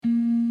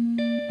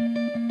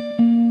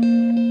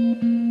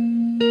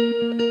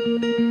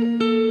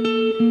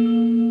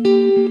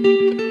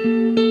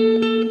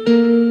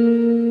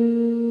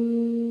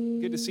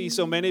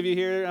so many of you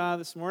here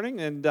this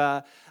morning. And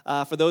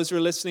for those who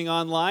are listening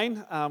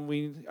online,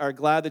 we are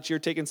glad that you're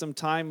taking some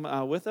time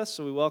with us.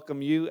 So we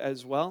welcome you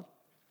as well.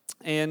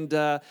 And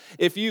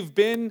if you've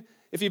been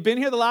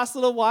here the last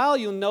little while,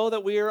 you'll know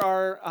that we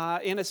are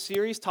in a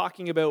series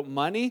talking about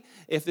money.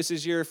 If this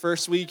is your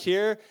first week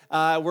here,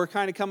 we're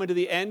kind of coming to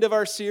the end of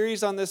our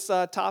series on this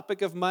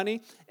topic of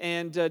money.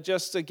 And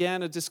just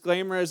again, a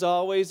disclaimer as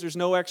always, there's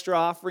no extra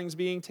offerings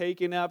being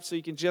taken up, so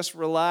you can just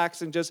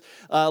relax and just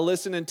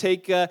listen and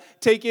take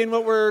in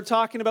what we're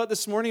talking about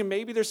this morning. And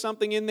maybe there's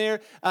something in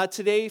there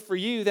today for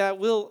you that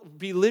will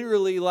be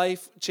literally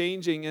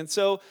life-changing. And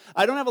so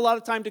I don't have a lot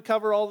of time to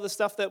cover all of the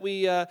stuff that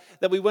we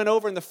went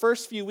over in the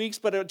first few weeks,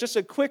 but just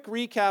a quick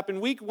recap.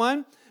 In week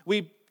 1,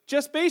 we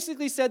just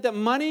basically said that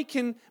money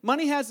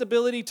has the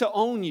ability to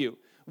own you.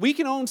 We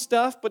can own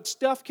stuff, but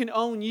stuff can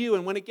own you.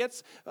 And when it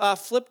gets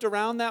flipped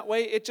around that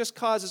way, it just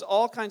causes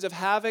all kinds of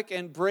havoc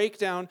and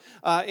breakdown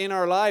in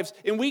our lives.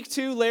 In week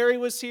 2, Larry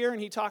was here, and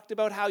he talked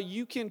about how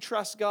you can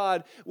trust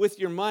God with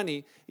your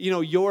money,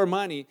 your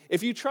money.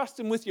 If you trust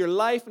Him with your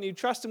life and you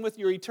trust Him with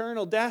your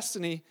eternal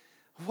destiny,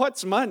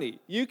 what's money?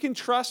 You can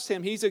trust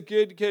Him. He's a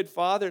good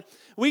Father.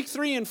 Week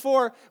 3 and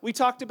 4, we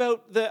talked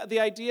about the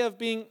idea of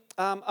being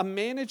a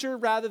manager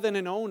rather than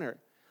an owner.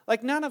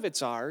 Like, none of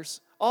it's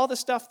ours. All the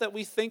stuff that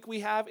we think we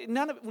have,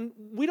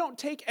 we don't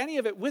take any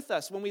of it with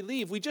us when we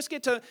leave. We just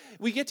get to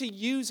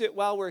use it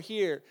while we're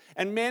here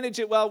and manage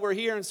it while we're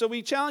here. And so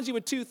we challenge you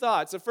with 2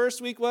 thoughts. The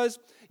first week was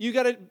you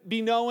got to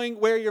be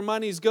knowing where your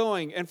money's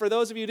going. And for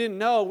those of you who didn't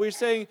know, we're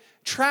saying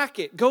track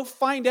it. Go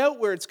find out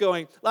where it's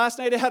going. Last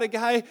night I had a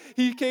guy,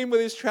 he came with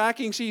his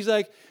tracking sheet. He's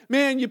like,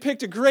 man, you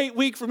picked a great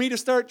week for me to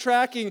start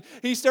tracking.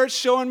 He starts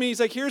showing me, he's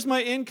like, here's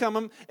my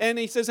income. And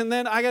he says, and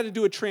then I got to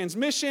do a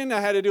transmission.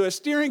 I had to do a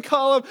steering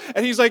column.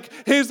 And he's like,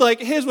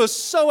 his was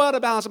so out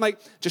of balance. I'm like,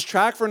 just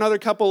track for another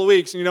couple of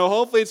weeks.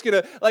 Hopefully it's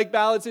going to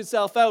balance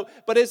itself out.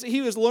 But as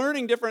he was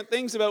learning different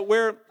things about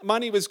where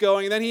money was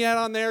going, and then he had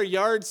on there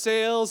yard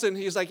sales. And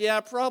he's like, yeah,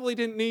 I probably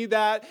didn't need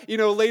that,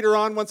 later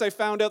on once I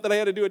found out that I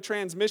had to do a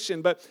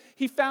transmission. But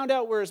he found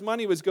out where his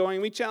money was going.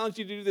 We challenged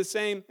you to do the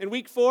same. In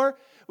week 4,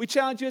 we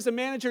challenge you as a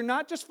manager,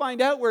 not just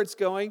find out where it's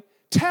going,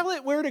 tell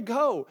it where to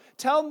go.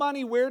 Tell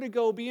money where to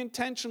go. Be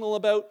intentional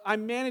about,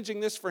 I'm managing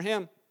this for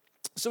Him.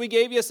 So we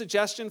gave you a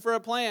suggestion for a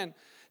plan.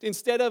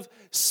 Instead of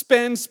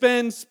spend,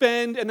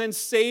 and then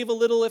save a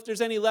little if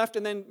there's any left,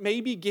 and then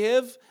maybe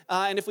give,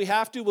 and if we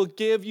have to, we'll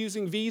give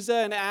using Visa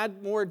and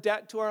add more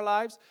debt to our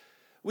lives.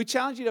 We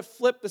challenge you to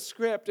flip the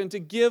script and to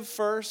give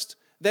first,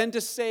 then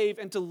to save,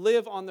 and to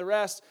live on the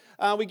rest.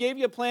 We gave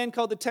you a plan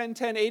called the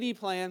 10-10-80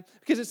 plan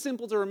because it's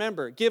simple to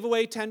remember. Give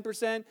away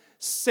 10%,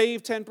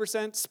 save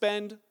 10%,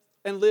 spend,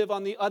 and live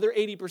on the other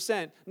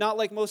 80%. Not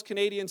like most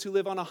Canadians who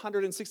live on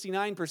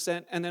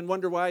 169% and then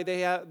wonder why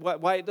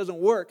it doesn't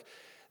work.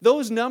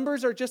 Those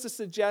numbers are just a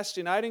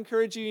suggestion. I'd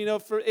encourage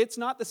you, it's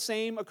not the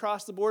same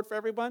across the board for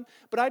everyone,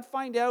 but I'd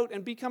find out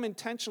and become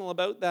intentional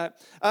about that.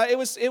 It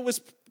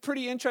was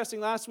pretty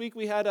interesting. Last week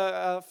we had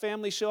a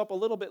family show up a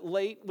little bit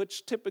late,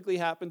 which typically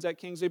happens at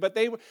Kingsway, but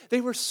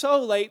they were so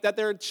late that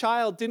their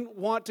child didn't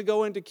want to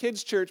go into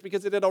kids' church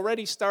because it had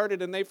already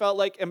started and they felt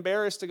like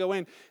embarrassed to go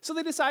in. So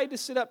they decided to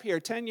sit up here,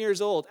 10 years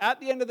old. At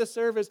the end of the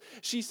service,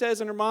 she says,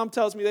 and her mom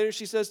tells me later,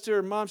 she says to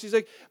her mom, she's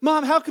like,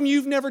 Mom, how come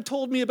you've never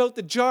told me about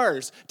the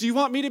jars? Do you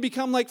want me to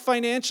become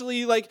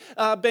financially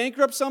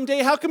bankrupt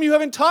someday? How come you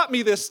haven't taught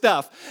me this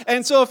stuff?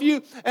 And so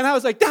and I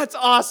was like, that's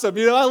awesome.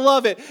 I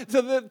love it.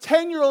 So the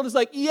 10-year-old is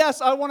like,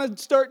 yes, I want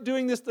to start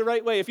doing this the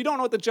right way. If you don't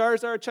know what the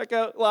jars are, check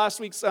out last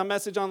week's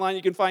message online.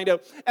 You can find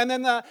out. And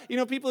then,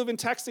 people have been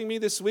texting me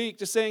this week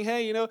just saying,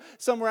 hey,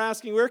 some were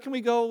asking, where can we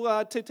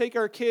go to take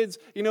our kids?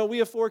 We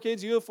have 4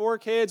 kids. You have 4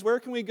 kids. Where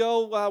can we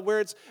go where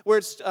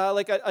it's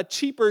like a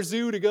cheaper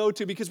zoo to go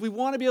to? Because we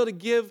want to be able to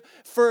give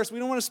first. We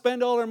don't want to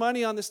spend all our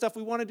money on this stuff.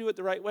 We want to do it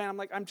the right way. And I'm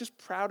like, I'm just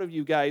proud of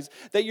you guys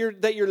that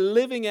you're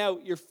living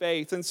out your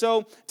faith. And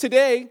so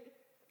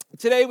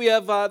Today we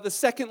have the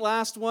second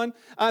last one.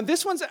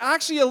 This one's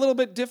actually a little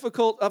bit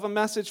difficult of a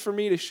message for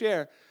me to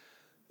share.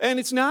 And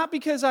it's not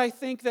because I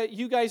think that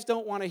you guys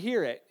don't want to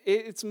hear it.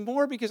 It's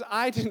more because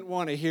I didn't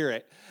want to hear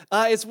it.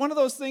 It's one of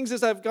those things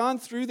as I've gone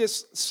through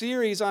this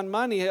series on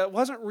money, it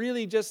wasn't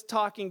really just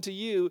talking to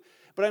you,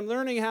 but I'm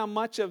learning how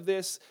much of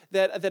this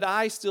that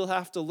I still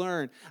have to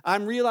learn.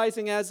 I'm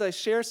realizing as I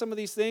share some of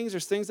these things,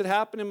 there's things that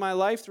happen in my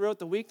life throughout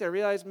the week that I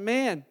realize,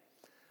 man,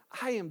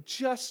 I am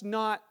just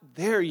not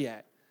there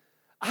yet.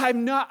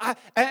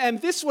 And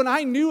this one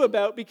I knew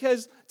about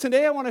because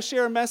today I want to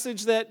share a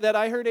message that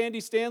I heard Andy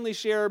Stanley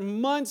share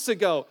months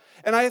ago.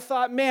 And I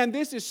thought, man,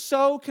 this is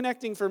so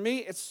connecting for me.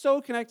 It's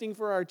so connecting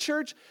for our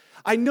church.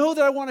 I know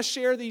that I want to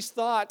share these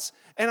thoughts.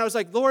 And I was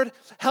like, Lord,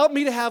 help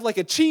me to have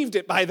achieved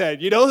it by then,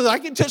 I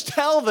can just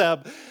tell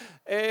them.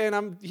 And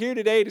I'm here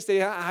today to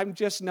say I'm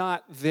just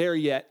not there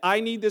yet. I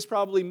need this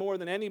probably more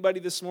than anybody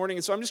this morning.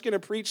 And so I'm just going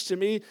to preach to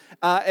me.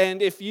 And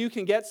if you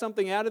can get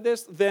something out of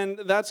this, then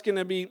that's going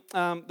to be,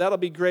 that'll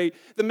be great.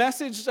 The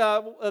message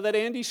that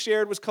Andy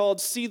shared was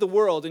called See the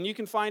World. And you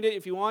can find it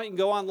if you want. You can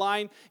go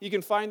online. You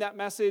can find that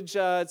message.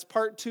 It's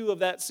part 2 of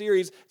that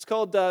series. It's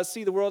called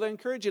See the World. I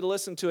encourage you to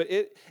listen to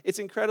it. It's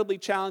incredibly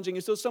challenging.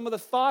 And so some of the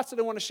thoughts that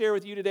I want to share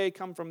with you today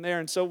come from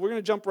there. And so we're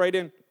going to jump right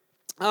in.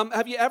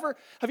 Have you ever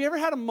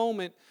had a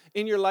moment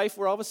in your life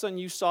where all of a sudden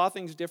you saw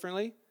things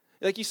differently?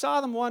 Like you saw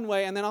them one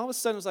way, and then all of a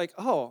sudden it was like,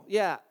 oh,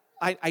 yeah,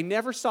 I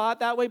never saw it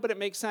that way, but it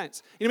makes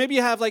sense. Maybe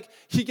you have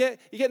you get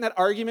in that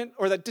argument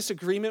or that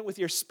disagreement with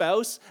your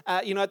spouse,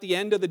 at the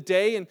end of the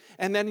day,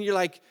 and then you're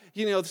like,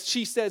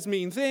 she says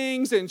mean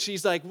things, and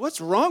she's like, what's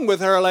wrong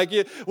with her? Like,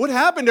 what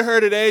happened to her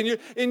today?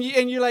 And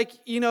you're like,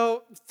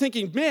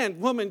 thinking,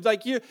 man, woman,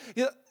 like we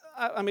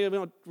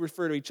don't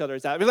refer to each other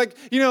as that. We're like,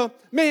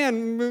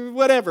 man,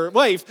 whatever,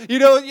 wife,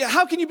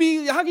 how can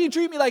you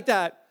treat me like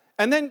that?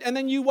 And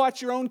then you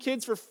watch your own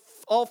kids for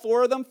all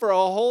 4 of them for a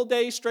whole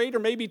day straight, or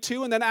maybe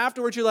 2, and then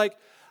afterwards you're like,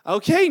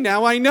 okay,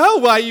 now I know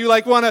why you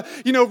want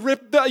to,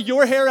 rip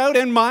your hair out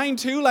and mine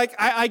too. Like,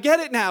 I get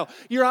it now.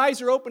 Your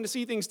eyes are open to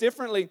see things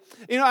differently.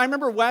 I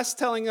remember Wes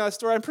telling a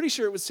story. I'm pretty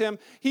sure it was him.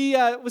 He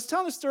was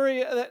telling a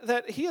story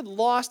that he had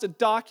lost a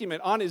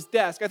document on his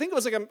desk. I think it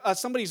was like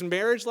somebody's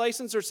marriage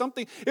license or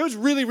something. It was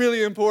really,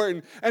 really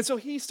important. And so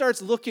he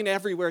starts looking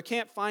everywhere,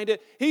 can't find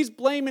it. He's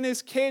blaming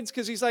his kids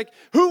because he's like,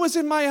 who was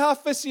in my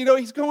office?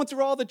 He's going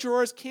through all the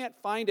drawers, can't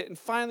find it. And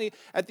finally,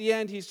 at the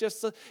end, he's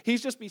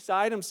just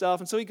beside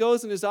himself. And so he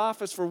goes in his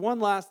office for one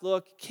last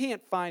look,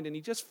 can't find it, and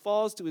he just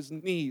falls to his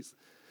knees.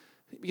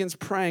 He begins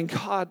praying,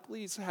 God,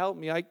 please help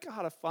me. I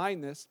got to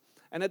find this.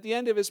 And at the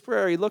end of his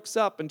prayer, he looks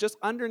up, and just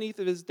underneath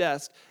of his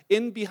desk,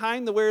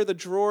 behind where the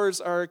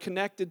drawers are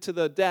connected to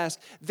the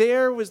desk,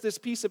 there was this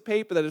piece of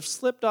paper that had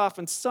slipped off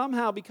and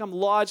somehow become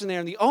lodged in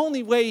there. And the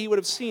only way he would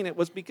have seen it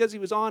was because he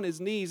was on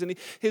his knees, and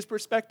his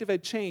perspective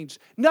had changed.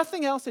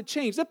 Nothing else had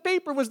changed. The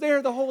paper was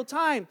there the whole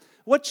time.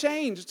 What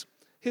changed?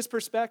 His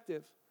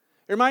perspective.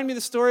 It reminded me of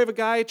the story of a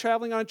guy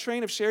traveling on a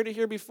train. I've shared it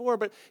here before,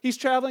 but he's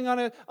traveling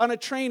on a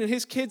train, and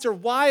his kids are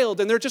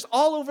wild, and they're just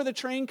all over the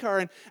train car,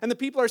 and the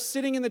people are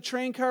sitting in the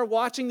train car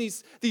watching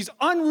these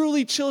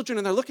unruly children,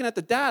 and they're looking at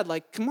the dad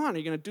like, come on, are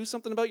you going to do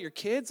something about your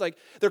kids? Like,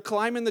 they're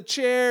climbing the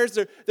chairs,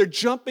 they're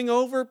jumping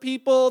over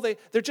people,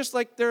 they're just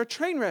like, they're a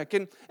train wreck,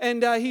 and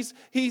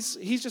he's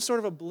just sort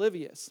of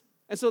oblivious.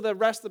 And so the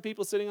rest of the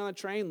people sitting on the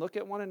train look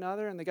at one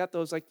another, and they got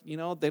those, they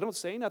don't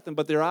say nothing,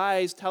 but their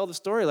eyes tell the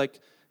story, like,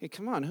 hey,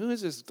 come on, who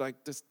is this,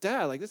 this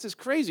dad? Like, this is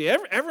crazy.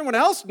 Everyone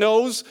else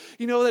knows,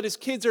 that his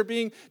kids are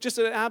being just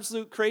an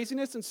absolute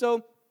craziness. And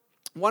so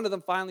one of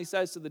them finally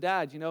says to the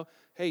dad,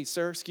 hey,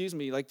 sir, excuse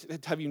me,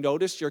 have you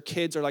noticed your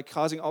kids are,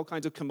 causing all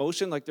kinds of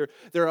commotion? Like, they're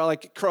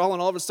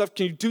crawling all over stuff.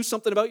 Can you do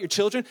something about your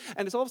children?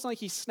 And it's all of a sudden like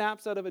he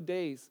snaps out of a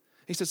daze.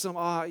 He says,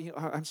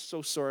 I'm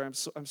so sorry.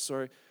 I'm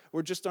sorry.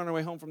 We're just on our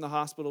way home from the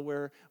hospital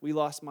where we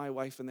lost my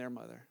wife and their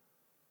mother.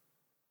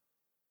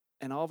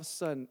 And all of a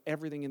sudden,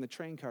 everything in the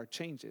train car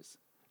changes.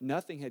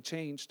 Nothing had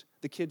changed.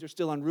 The kids are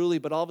still unruly,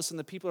 but all of a sudden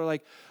the people are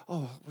like,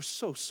 oh, we're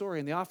so sorry.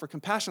 And they offer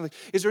compassion. Like,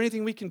 is there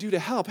anything we can do to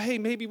help? Hey,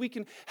 maybe we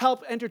can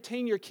help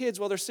entertain your kids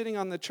while they're sitting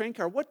on the train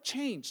car. What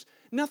changed?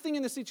 Nothing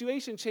in the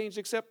situation changed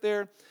except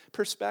their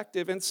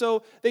perspective. And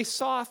so they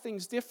saw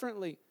things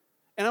differently.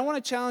 And I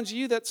want to challenge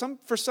you that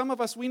for some of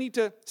us, we need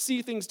to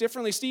see things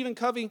differently. Stephen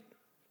Covey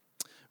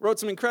wrote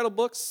some incredible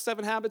books,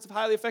 7 Habits of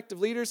Highly Effective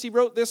Leaders. He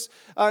wrote this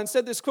and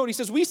said this quote. He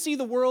says, we see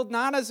the world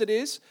not as it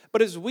is,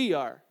 but as we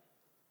are.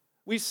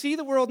 We see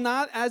the world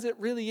not as it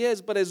really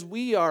is, but as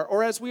we are,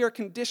 or as we are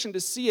conditioned to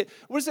see it.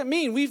 What does it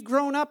mean? We've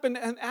grown up, and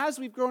as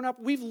we've grown up,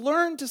 we've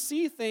learned to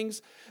see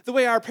things the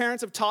way our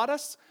parents have taught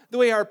us, the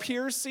way our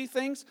peers see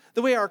things,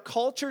 the way our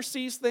culture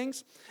sees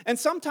things. And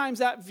sometimes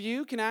that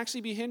view can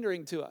actually be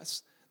hindering to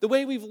us. The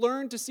way we've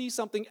learned to see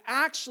something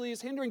actually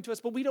is hindering to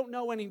us, but we don't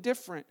know any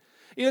different.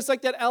 It's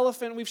like that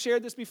elephant, we've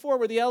shared this before,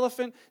 where the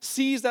elephant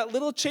sees that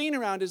little chain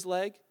around his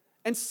leg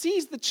and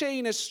sees the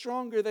chain as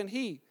stronger than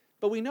he.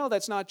 But we know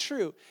that's not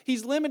true.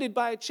 He's limited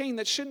by a chain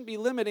that shouldn't be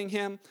limiting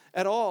him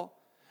at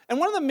all. And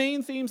one of the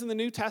main themes in the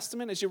New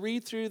Testament, as you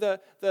read through the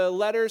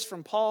letters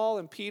from Paul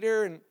and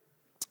Peter and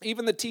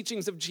even the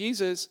teachings of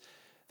Jesus,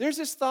 there's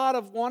this thought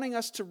of wanting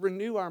us to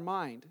renew our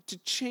mind, to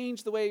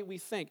change the way we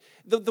think.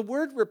 The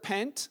word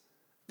repent,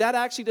 that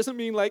actually doesn't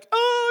mean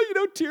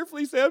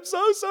tearfully say, I'm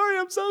so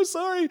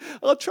sorry,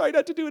 I'll try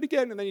not to do it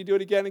again, and then you do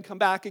it again and come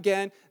back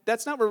again.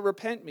 That's not what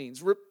repent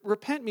means.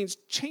 Repent means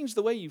change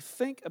the way you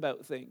think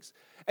about things.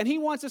 And he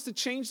wants us to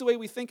change the way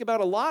we think about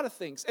a lot of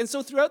things. And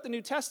so throughout the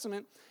New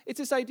Testament, it's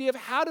this idea of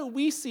how do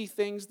we see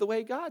things the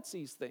way God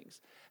sees things?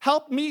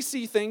 Help me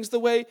see things the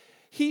way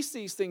he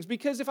sees things.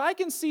 Because if I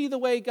can see the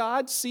way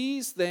God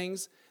sees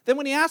things, then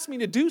when he asks me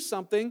to do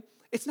something,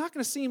 it's not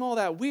going to seem all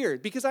that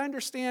weird because I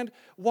understand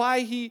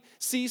why he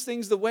sees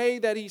things the way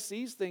that he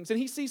sees things. And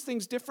he sees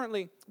things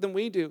differently than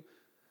we do.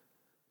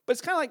 But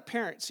it's kind of like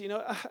parents,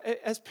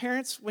 as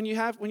parents, when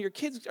your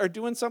kids are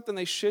doing something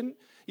they shouldn't,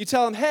 you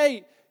tell them,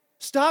 hey,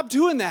 stop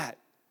doing that.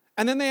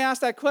 And then they ask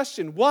that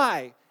question,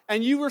 why?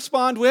 And you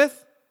respond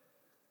with,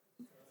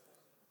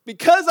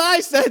 because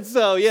I said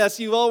so. Yes,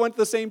 you all went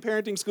to the same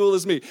parenting school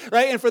as me,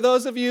 right? And for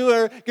those of you who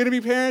are going to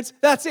be parents,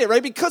 that's it,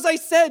 right? Because I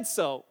said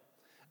so.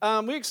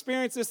 We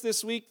experienced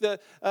this week.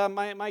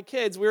 My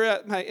kids, we were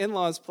at my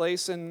in-laws'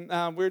 place, and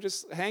we were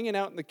just hanging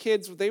out, and the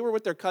kids, they were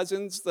with their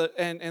cousins,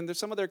 and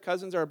some of their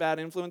cousins are a bad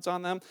influence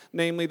on them,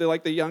 namely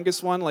the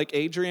youngest one, like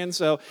Adrian.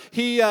 So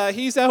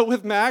he's out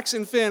with Max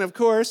and Finn, of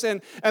course,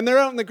 and they're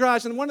out in the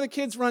garage, and one of the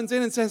kids runs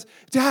in and says,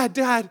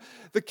 Dad,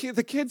 the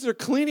kids are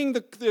cleaning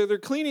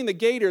the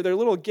gator, their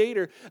little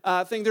gator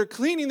thing. They're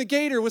cleaning the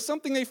gator with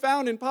something they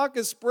found in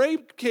Paca's spray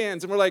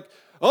cans, and we're like,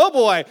 oh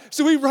boy.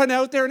 So we run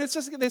out there, and it's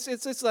just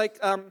it's like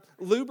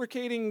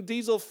lubricating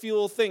diesel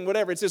fuel thing,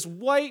 whatever. It's this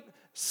white,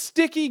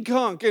 sticky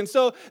gunk. And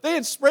so they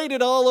had sprayed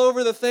it all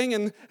over the thing,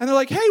 and they're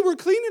like, hey, we're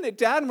cleaning it,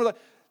 Dad. And we're like,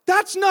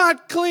 that's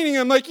not cleaning.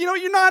 I'm like,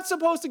 you're not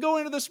supposed to go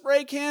into the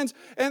spray cans.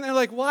 And they're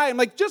like, why? I'm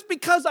like, just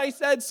because I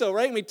said so,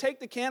 right? And we take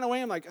the can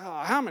away. I'm like,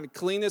 oh, how am I going to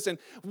clean this? And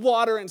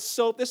water and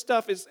soap, this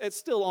stuff it's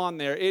still on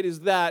there. It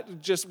is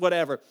that, just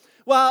whatever.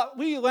 Well,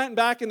 we went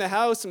back in the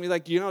house, and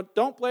we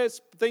don't play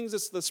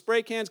things, the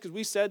spray cans, because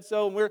we said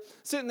so. And we're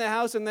sitting in the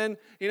house, and then,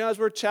 as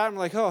we're chatting,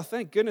 we're like, oh,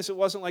 thank goodness it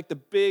wasn't like the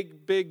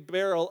big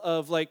barrel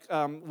of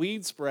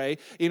weed spray.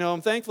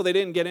 I'm thankful they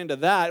didn't get into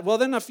that. Well,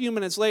 then a few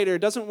minutes later,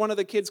 doesn't one of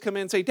the kids come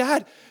in and say,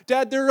 Dad,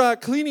 they're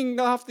cleaning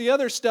off the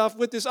other stuff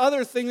with this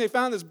other thing. They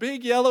found this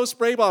big yellow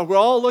spray bottle. We're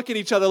all looking at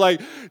each other like,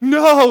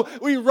 no.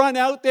 We run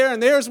out there,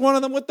 and there's one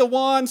of them with the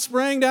wand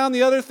spraying down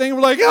the other thing.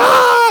 We're like,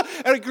 ah!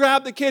 And I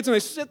grab the kids, and I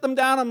sit them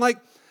down. I'm like,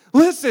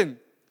 listen,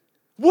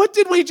 what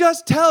did we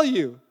just tell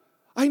you?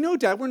 I know,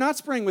 Dad, we're not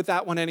spraying with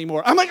that one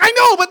anymore. I'm like, I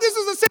know, but this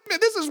is the same,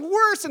 this is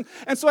worse.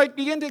 And so I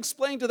begin to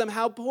explain to them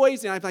how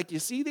poison. I'm like, you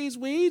see these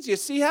weeds? You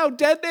see how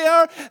dead they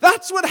are?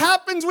 That's what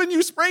happens when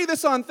you spray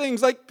this on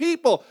things like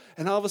people.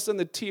 And all of a sudden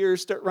the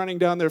tears start running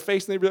down their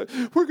face, and they be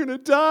like, we're going to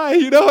die,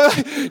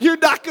 You're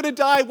not going to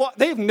die.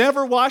 They've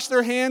never washed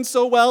their hands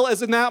so well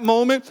as in that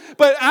moment.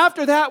 But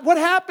after that, what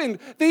happened?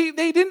 They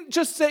didn't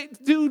just say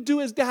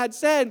do as Dad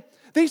said.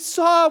 They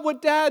saw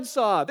what Dad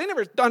saw. They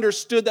never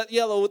understood that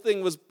yellow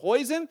thing was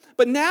poison,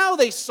 but now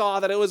they saw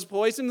that it was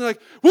poison. They're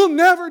like, we'll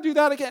never do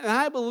that again. And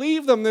I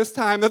believe them this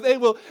time that they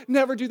will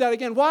never do that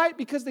again. Why?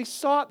 Because they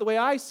saw it the way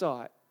I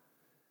saw it.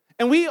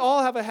 And we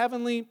all have a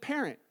heavenly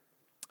parent,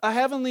 a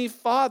heavenly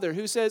Father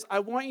who says, I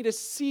want you to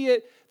see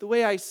it the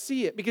way I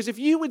see it. Because if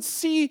you would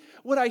see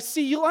what I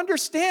see, you'll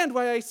understand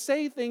why I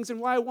say things and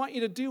why I want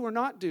you to do or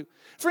not do.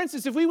 For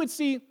instance, if we would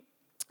see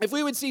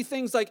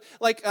things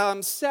like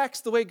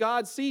sex the way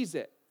God sees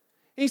it.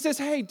 And he says,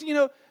 hey,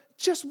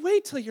 just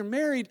wait till you're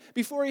married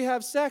before you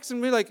have sex.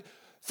 And we're like,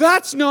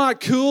 that's not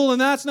cool and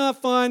that's not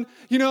fun.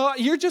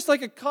 You're just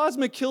like a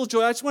cosmic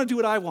killjoy. I just want to do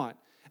what I want.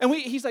 And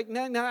he's like,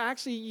 no,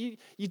 actually,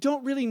 you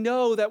don't really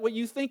know that what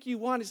you think you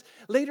want is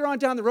later on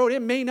down the road,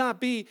 it may not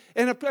be.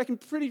 And I'm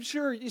pretty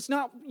sure it's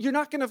not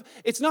going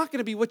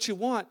to be what you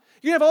want.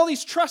 You're going to have all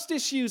these trust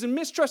issues and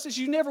mistrust issues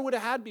you never would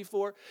have had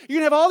before. You're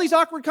going to have all these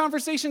awkward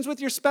conversations with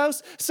your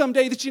spouse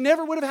someday that you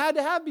never would have had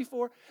to have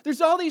before.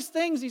 There's all these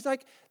things. He's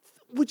like,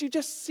 would you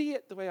just see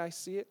it the way I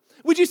see it?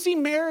 Would you see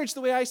marriage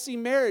the way I see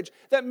marriage?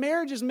 That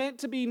marriage is meant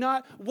to be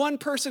not one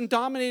person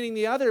dominating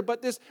the other,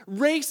 but this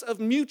race of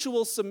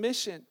mutual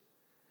submission.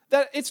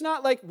 That it's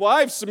not like,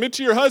 wives, submit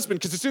to your husband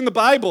because it's in the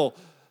Bible.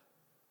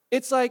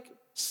 It's like,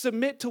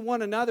 submit to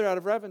one another out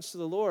of reverence to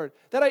the Lord.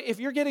 If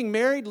you're getting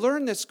married,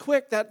 learn this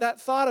quick.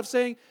 That thought of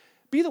saying,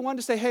 be the one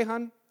to say, hey,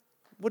 hon,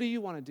 what do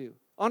you want to do?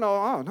 Oh,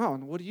 no,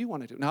 what do you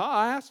want to do? No,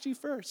 I asked you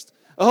first.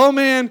 Oh,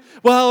 man,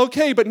 well,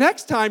 okay, but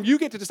next time you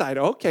get to decide.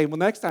 Okay, well,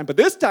 next time, but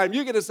this time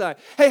you get to decide.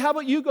 Hey, how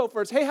about you go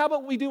first? Hey, how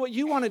about we do what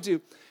you want to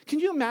do? Can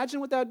you imagine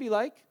what that would be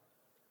like?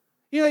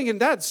 You're thinking,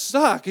 that'd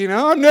suck,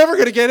 I'm never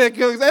going to get it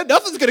because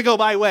nothing's going to go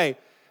my way.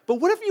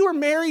 But what if you were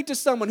married to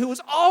someone who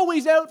was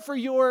always out for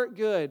your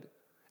good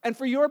and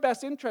for your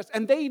best interest,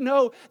 and they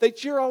know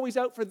that you're always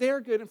out for their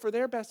good and for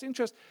their best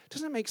interest?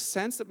 Doesn't it make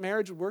sense that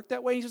marriage would work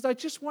that way? He says, I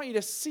just want you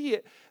to see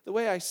it the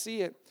way I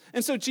see it.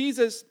 And so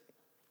Jesus,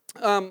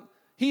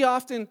 he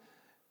often,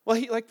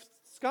 like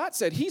Scott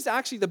said, he's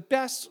actually the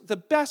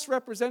best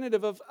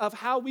representative of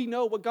how we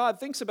know what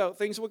God thinks about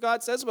things, what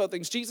God says about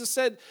things. Jesus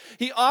said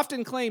he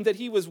often claimed that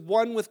he was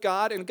one with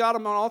God and got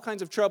him in all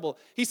kinds of trouble.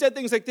 He said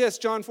things like this,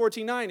 John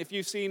 14:9, if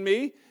you've seen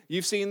me,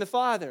 you've seen the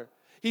Father.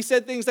 He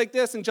said things like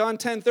this in John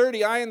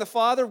 10:30, I and the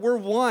Father, we're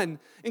one.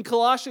 In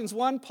Colossians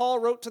 1, Paul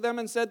wrote to them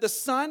and said, the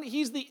Son,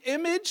 he's the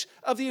image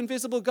of the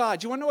invisible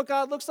God. You want to know what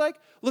God looks like?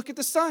 Look at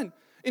the Son.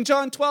 In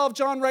John 12,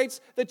 John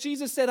writes that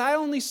Jesus said, I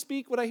only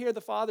speak what I hear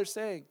the Father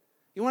saying.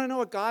 You want to know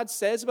what God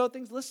says about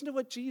things? Listen to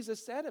what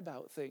Jesus said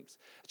about things.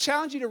 I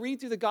challenge you to read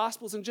through the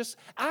Gospels and just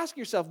ask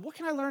yourself, what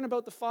can I learn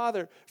about the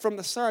Father from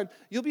the Son?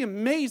 You'll be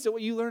amazed at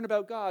what you learn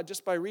about God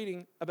just by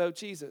reading about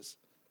Jesus.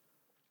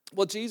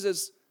 Well,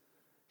 Jesus,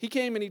 he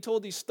came and he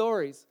told these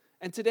stories.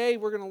 And today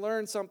we're going to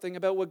learn something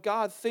about what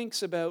God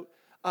thinks about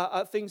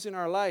things in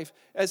our life.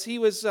 As he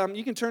was,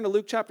 you can turn to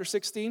Luke chapter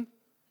 16.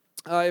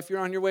 If you're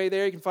on your way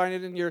there, you can find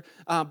it in your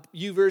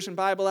YouVersion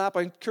Bible app.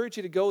 I encourage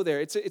you to go there.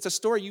 It's a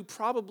story you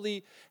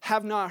probably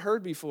have not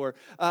heard before.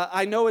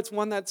 I know it's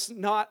one that's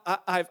not,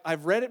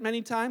 I've read it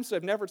many times, so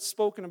I've never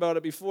spoken about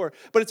it before.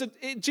 But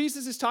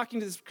Jesus is talking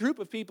to this group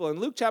of people. In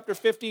Luke chapter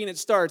 15, it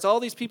starts. All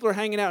these people are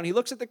hanging out, and he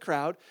looks at the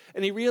crowd,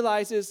 and he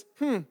realizes,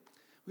 we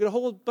got a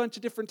whole bunch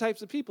of different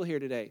types of people here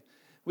today.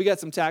 We got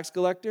some tax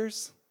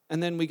collectors.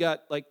 And then we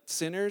got like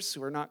sinners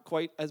who are not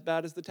quite as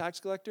bad as the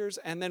tax collectors.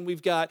 And then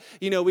we've got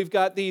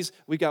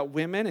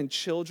women and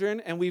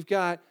children, and we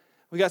got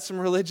some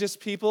religious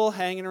people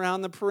hanging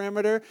around the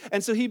perimeter.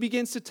 And so he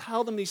begins to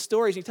tell them these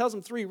stories. He tells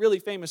them 3 really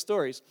famous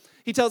stories.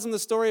 He tells them the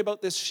story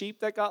about this sheep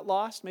that got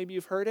lost. Maybe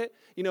you've heard it.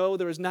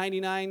 There was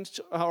 99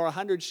 or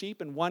 100 sheep,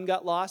 and one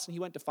got lost, and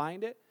he went to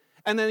find it.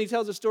 And then he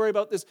tells a story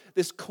about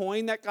this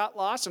coin that got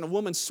lost, and a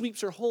woman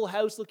sweeps her whole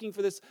house looking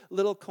for this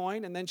little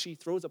coin, and then she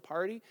throws a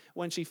party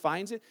when she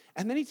finds it.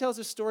 And then he tells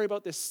a story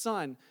about this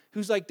son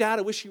who's like, Dad,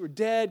 I wish you were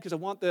dead because I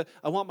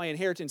want my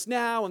inheritance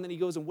now. And then he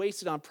goes and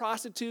wastes it on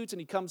prostitutes, and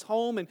he comes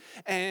home,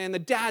 and the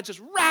dad just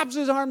wraps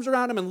his arms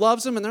around him and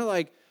loves him, and they're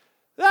like,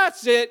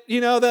 that's it.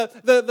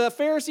 The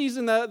Pharisees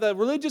and the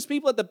religious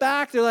people at the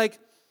back, they're like,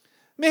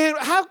 man,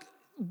 how...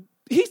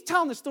 He's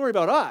telling the story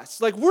about us.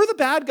 Like, we're the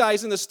bad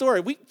guys in the story.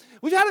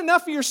 We've had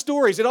enough of your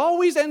stories. It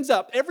always ends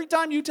up, every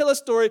time you tell a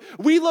story,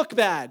 we look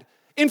bad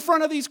in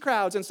front of these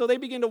crowds. And so they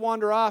begin to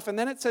wander off. And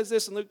then it says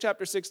this in Luke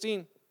chapter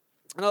 16.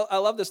 And I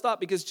love this thought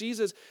because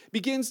Jesus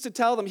begins to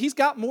tell them. He's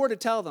got more to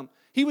tell them.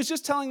 He was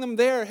just telling them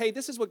there, hey,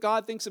 this is what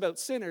God thinks about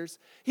sinners.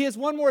 He has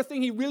one more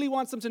thing he really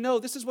wants them to know.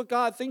 This is what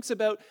God thinks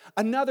about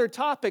another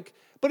topic.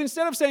 But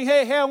instead of saying,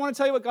 hey, I want to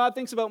tell you what God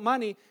thinks about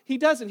money, he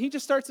doesn't. He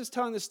just starts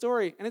telling the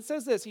story. And it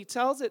says this, he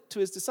tells it to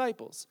his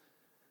disciples.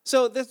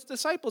 So the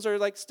disciples are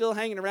like still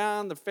hanging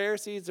around. The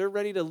Pharisees, they're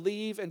ready to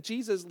leave. And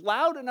Jesus,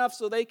 loud enough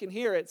so they can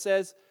hear it,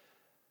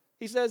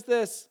 he says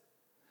this.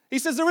 He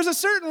says, there was a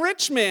certain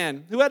rich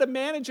man who had a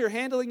manager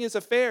handling his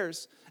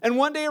affairs. And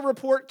one day a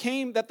report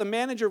came that the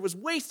manager was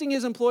wasting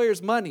his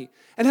employer's money.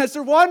 And as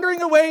they're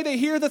wandering away, they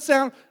hear the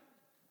sound,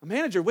 a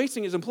manager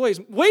wasting his employees.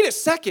 Wait a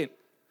second.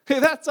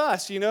 Hey, that's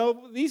us,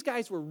 These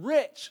guys were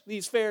rich,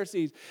 these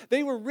Pharisees.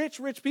 They were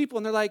rich people.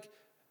 And they're like,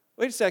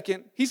 wait a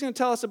second. He's going to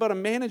tell us about a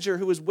manager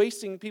who was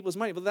wasting people's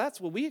money. Well,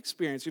 that's what we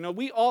experienced.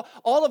 We all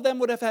of them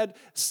would have had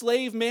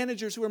slave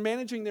managers who were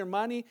managing their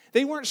money.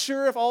 They weren't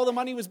sure if all the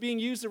money was being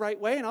used the right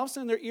way. And all of a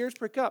sudden their ears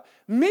prick up.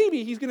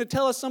 Maybe he's going to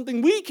tell us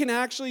something we can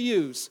actually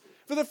use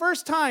for the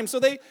first time. So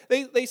they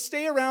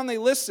stay around, they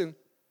listen.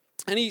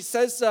 And he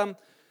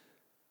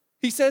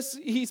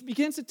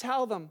begins to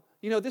tell them,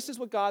 this is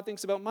what God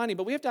thinks about money.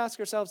 But we have to ask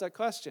ourselves that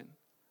question.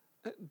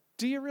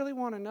 Do you really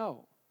want to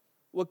know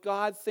what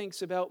God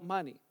thinks about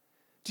money?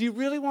 Do you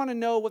really want to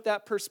know what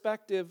that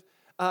perspective,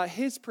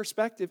 his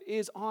perspective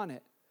is on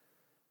it?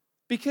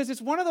 Because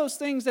it's one of those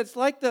things that's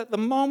like the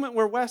moment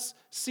where Wes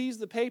sees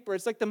the paper.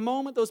 It's like the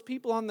moment those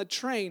people on the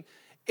train.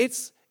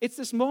 It's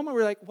this moment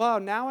where you're like, wow,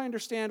 now I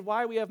understand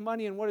why we have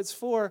money and what it's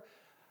for.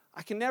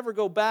 I can never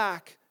go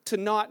back to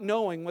not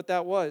knowing what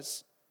that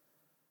was.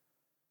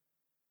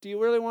 Do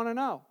you really want to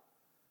know?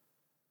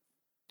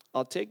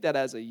 I'll take that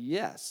as a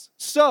yes.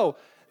 So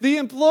the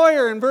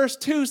employer in verse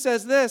 2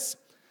 says this.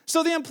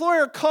 So the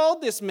employer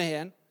called this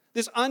man,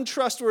 this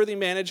untrustworthy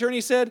manager, and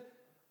he said,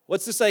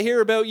 what's this I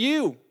hear about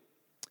you?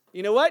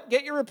 You know what?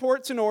 Get your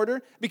reports in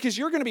order because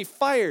you're going to be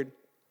fired.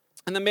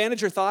 And the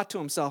manager thought to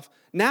himself,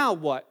 now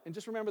what? And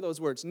just remember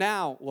those words,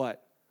 now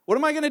what? What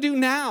am I going to do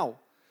now?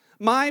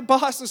 My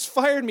boss has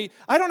fired me.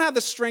 I don't have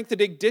the strength to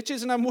dig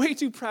ditches, and I'm way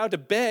too proud to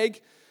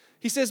beg.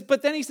 He says,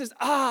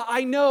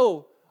 I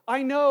know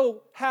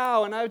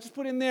how, and I just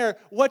put in there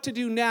what to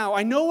do now.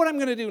 I know what I'm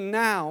going to do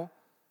now.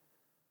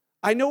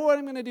 I know what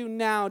I'm going to do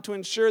now to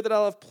ensure that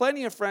I'll have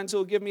plenty of friends who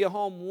will give me a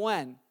home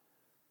when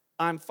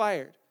I'm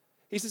fired.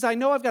 He says, I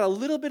know I've got a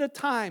little bit of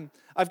time.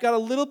 I've got a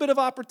little bit of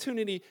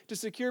opportunity to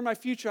secure my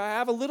future. I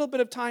have a little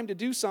bit of time to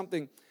do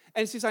something.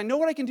 And he says, I know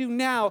what I can do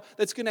now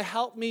that's going to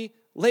help me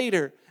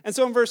later. And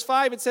so in verse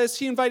 5, it says,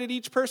 he invited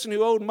each person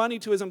who owed money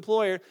to his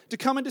employer to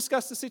come and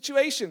discuss the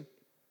situation.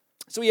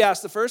 So he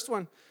asked the first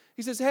one.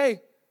 He says,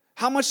 hey,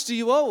 how much do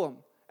you owe him?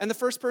 And the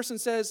first person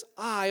says,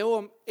 I owe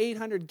him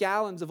 800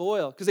 gallons of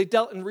oil, because they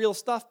dealt in real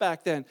stuff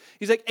back then.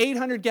 He's like,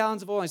 800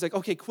 gallons of oil. He's like,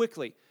 okay,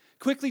 quickly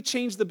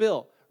change the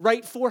bill.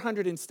 Write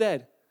 400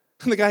 instead.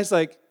 And the guy's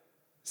like,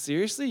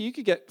 seriously? You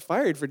could get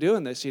fired for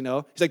doing this, He's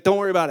like, don't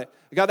worry about it.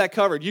 I got that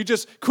covered. You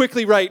just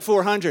quickly write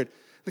 400.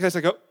 The guy's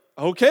like, oh,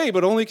 okay,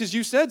 but only because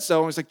you said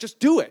so. And he's like, just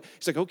do it.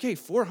 He's like, okay,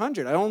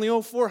 400. I only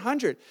owe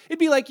 400. It'd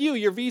be like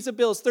your Visa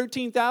bill is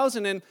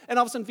 $13,000, and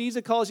all of a sudden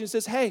Visa calls you and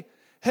says, hey,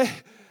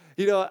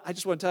 I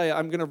just want to tell you,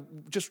 I'm going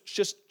to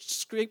just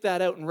scrape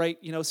that out and write,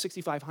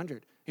 6,500.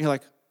 And you're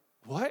like,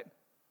 what?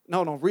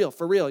 No,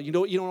 for real. You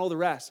don't know the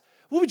rest.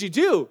 What would you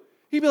do?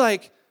 You'd be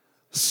like,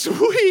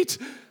 sweet.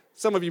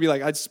 Some of you be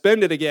like, I'd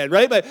spend it again,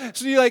 right? But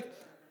so you're like,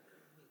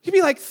 He'd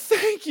be like,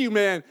 thank you,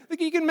 man. Like,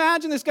 you can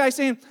imagine this guy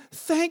saying,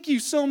 thank you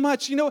so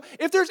much.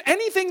 If there's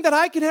anything that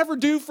I could ever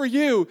do for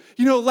you,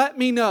 let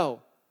me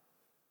know.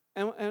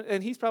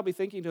 And he's probably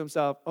thinking to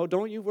himself, oh,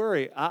 don't you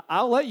worry.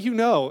 I'll let you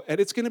know. And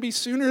it's going to be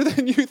sooner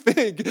than you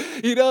think.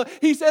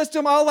 He says to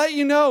him, I'll let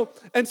you know.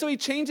 And so he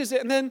changes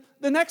it. And then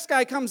the next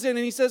guy comes in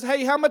and he says,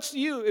 hey, how much do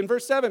you, in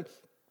verse 7,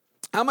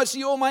 how much do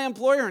you owe my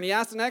employer? And he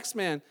asks the next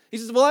man. He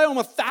says, well, I owe him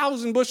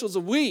 1,000 bushels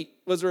of wheat,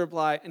 was the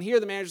reply. And here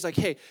the manager's like,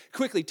 hey,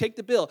 quickly, take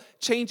the bill.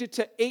 Change it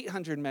to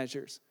 800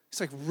 measures. He's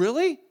like,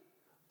 really?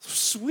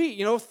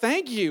 Sweet,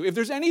 thank you. If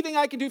there's anything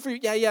I can do for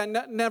you,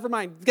 never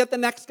mind. Get the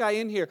next guy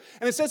in here.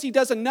 And it says he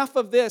does enough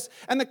of this.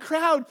 And the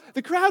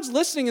crowd's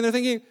listening and they're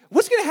thinking,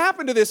 what's going to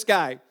happen to this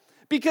guy?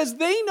 Because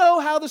they know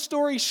how the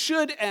story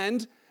should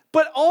end,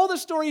 but all the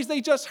stories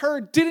they just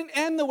heard didn't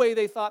end the way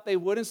they thought they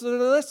would. And so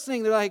they're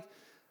listening. They're like,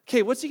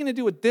 okay, what's he going to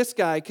do with this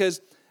guy? Because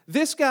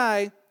this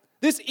guy,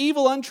 this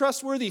evil,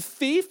 untrustworthy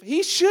thief,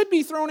 he should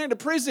be thrown into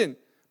prison.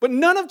 But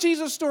none of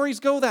Jesus'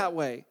 stories go that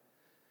way.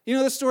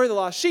 The story of the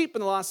lost sheep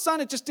and the lost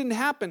son, it just didn't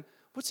happen.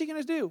 What's he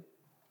going to do?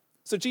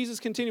 So Jesus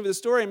continued with the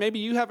story, and maybe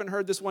you haven't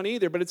heard this one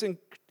either, but it's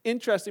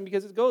interesting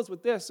because it goes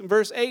with this. In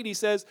verse 8, he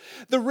says,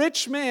 the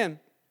rich man,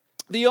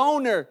 the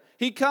owner,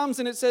 he comes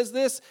and it says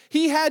this,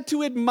 he had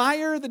to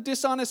admire the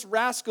dishonest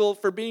rascal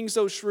for being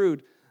so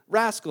shrewd.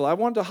 Rascal, I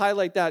wanted to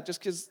highlight that just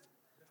because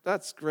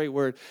that's a great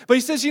word. But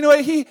he says,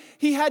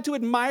 he had to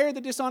admire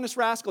the dishonest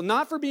rascal,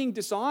 not for being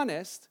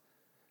dishonest,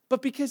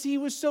 but because he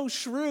was so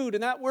shrewd.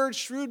 And that word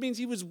shrewd means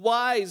he was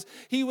wise.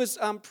 He was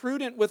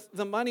prudent with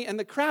the money. And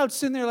the crowd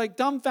sitting there like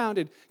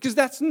dumbfounded because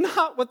that's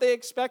not what they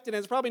expected. And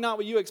it's probably not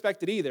what you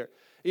expected either.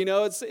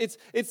 It's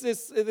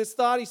this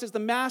thought. He says the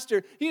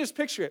master, you just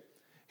picture it.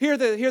 Here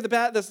the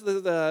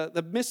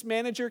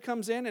mismanager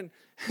comes in and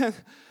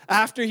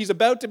after he's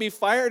about to be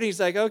fired, he's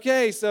like,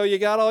 okay, so you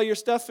got all your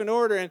stuff in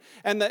order.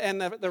 And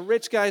the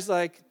rich guy's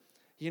like,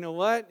 you know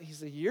what?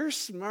 He's like, you're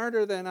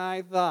smarter than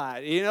I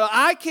thought.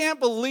 I can't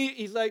believe,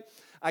 he's like,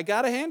 I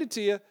got to hand it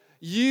to you.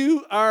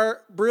 You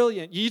are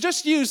brilliant. You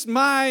just used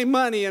my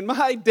money and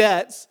my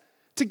debts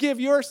to give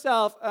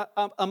yourself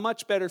a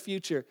much better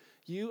future.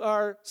 You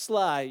are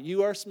sly.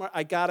 You are smart.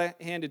 I got to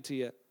hand it to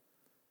you.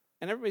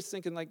 And everybody's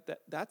thinking like,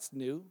 that's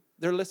new.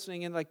 They're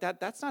listening in like that.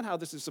 That's not how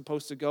this is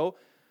supposed to go.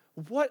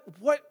 What's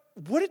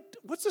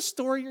the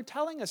story you're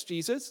telling us,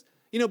 Jesus?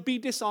 Be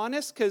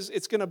dishonest because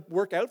it's going to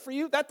work out for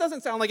you? That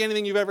doesn't sound like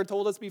anything you've ever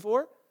told us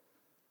before.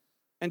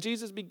 And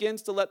Jesus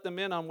begins to let them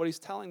in on what he's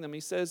telling them.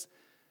 He says,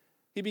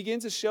 he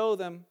begins to show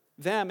them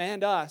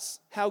and us,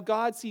 how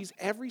God sees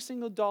every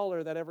single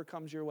dollar that ever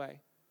comes your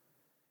way.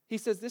 He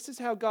says, this is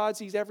how God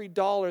sees every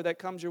dollar that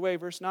comes your way.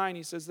 Verse 9,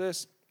 he says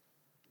this.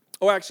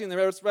 Actually, in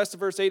the rest of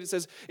verse 8, it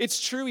says, it's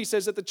true, he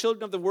says, that the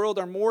children of the world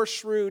are more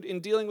shrewd in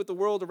dealing with the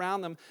world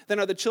around them than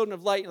are the children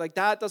of light. Like,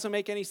 that doesn't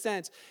make any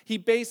sense. He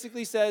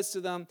basically says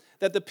to them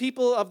that the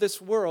people of this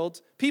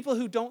world, people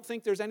who don't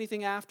think there's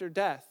anything after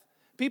death,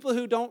 people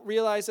who don't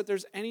realize that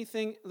there's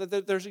anything,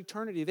 that there's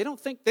eternity, they don't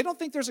think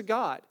there's a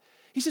God.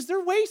 He says,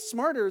 they're way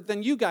smarter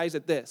than you guys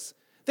at this.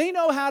 They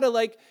know how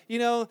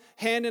to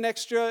hand an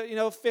extra,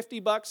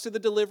 $50 to the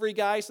delivery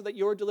guy so that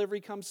your delivery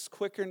comes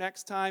quicker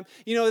next time.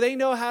 They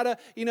know how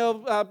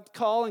to,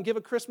 call and give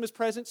a Christmas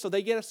present so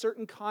they get a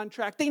certain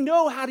contract. They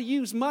know how to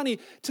use money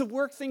to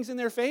work things in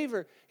their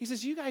favor. He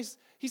says,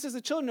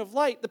 the children of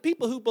light, the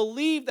people who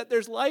believe that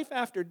there's life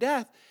after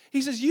death,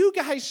 he says, you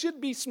guys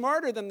should be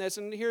smarter than this.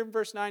 And here in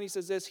verse 9, he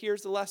says this,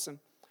 here's the lesson.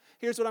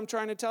 Here's what I'm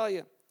trying to tell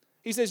you.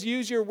 He says,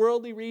 use your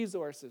worldly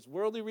resources.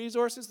 Worldly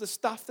resources, the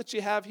stuff that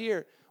you have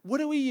here. What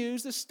do we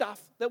use the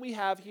stuff that we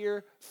have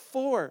here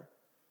for?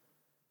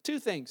 Two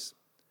things.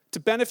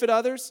 To benefit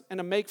others and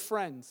to make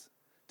friends.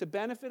 To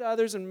benefit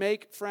others and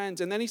make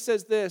friends. And then he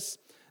says this,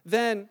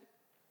 then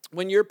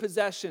when your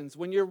possessions,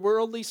 when your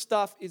worldly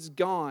stuff is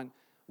gone,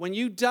 when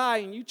you die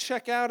and you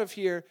check out of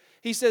here,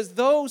 he says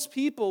those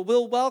people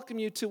will welcome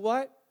you to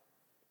what?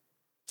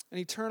 An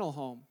eternal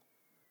home.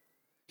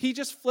 He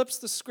just flips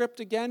the script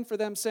again for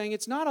them, saying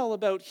it's not all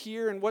about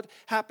here and what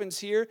happens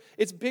here.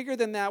 It's bigger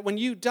than that. When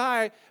you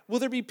die, will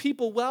there be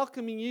people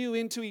welcoming you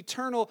into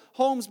eternal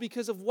homes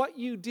because of what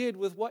you did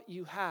with what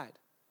you had?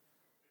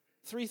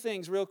 Three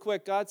things real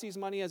quick. God sees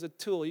money as a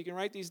tool. You can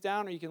write these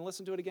down or you can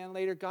listen to it again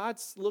later. God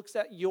looks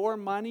at your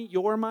money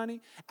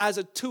as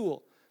a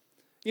tool.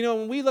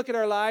 When we look at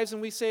our lives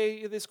and we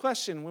say this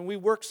question, when we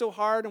work so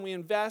hard and we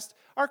invest,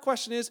 our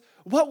question is,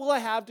 what will I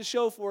have to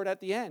show for it at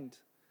the end?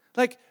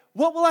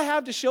 What will I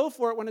have to show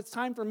for it when it's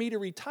time for me to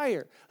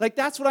retire?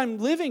 That's what I'm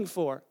living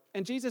for.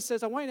 And Jesus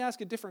says, I want you to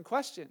ask a different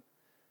question.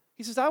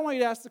 He says, I want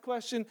you to ask the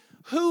question,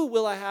 who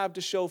will I have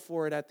to show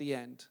for it at the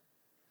end?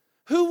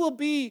 Who will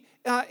be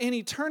in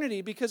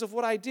eternity because of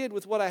what I did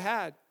with what I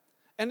had?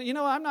 And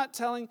I'm not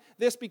telling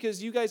this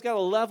because you guys got to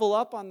level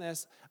up on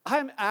this.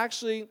 I'm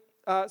actually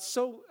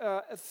so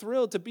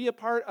thrilled to be a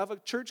part of a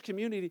church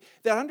community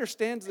that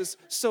understands this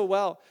so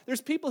well.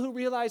 There's people who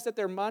realize that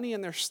their money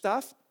and their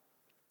stuff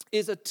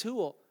is a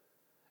tool.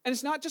 And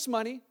it's not just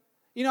money.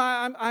 You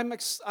know,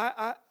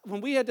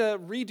 when we had to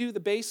redo the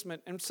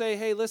basement and say,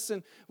 hey,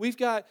 listen, we've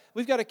got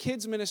a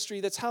kids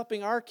ministry that's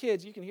helping our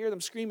kids. You can hear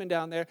them screaming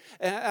down there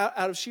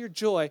out of sheer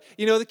joy.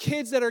 You know, the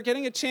kids that are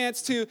getting a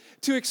chance to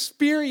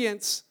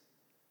experience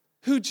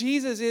who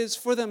Jesus is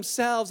for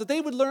themselves, that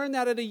they would learn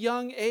that at a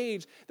young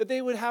age, that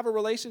they would have a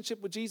relationship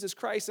with Jesus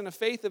Christ and a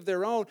faith of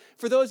their own.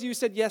 For those of you who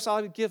said, yes,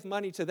 I'll give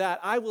money to that,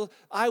 I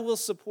will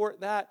support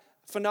that,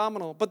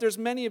 phenomenal. But there's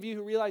many of you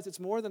who realize it's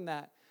more than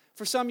that.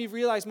 For some, you've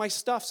realized my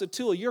stuff's a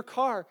tool. Your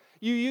car,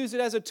 you use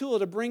it as a tool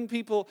to bring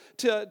people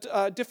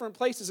to different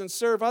places and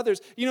serve others.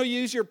 You know,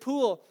 you use your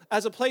pool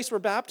as a place where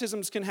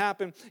baptisms can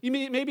happen.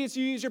 Maybe it's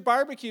you use your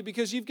barbecue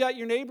because you've got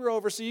your neighbor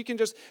over so you can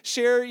just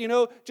share, you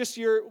know, just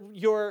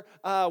your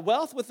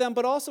wealth with them,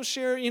 but also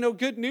share, you know,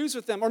 good news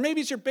with them. Or maybe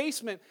it's your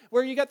basement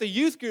where you got the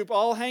youth group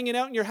all hanging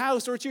out in your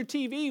house, or it's your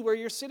TV where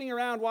you're sitting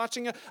around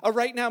watching a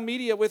Right Now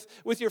media with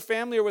your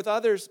family or with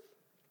others.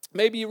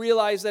 Maybe you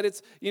realize that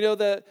it's, you know,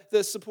 the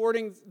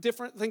supporting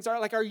different things are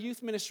like our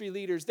youth ministry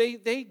leaders.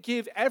 They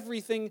give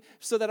everything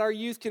so that our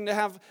youth can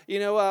have, you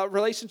know, a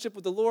relationship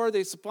with the Lord.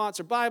 They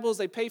sponsor Bibles.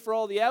 They pay for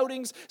all the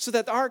outings so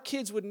that our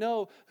kids would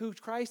know who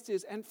Christ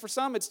is. And for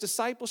some, it's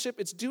discipleship.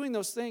 It's doing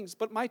those things.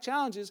 But my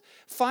challenge is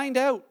find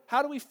out,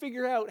 how do we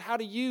figure out how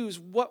to use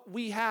what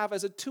we have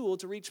as a tool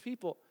to reach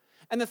people?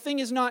 And the thing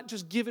is not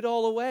just give it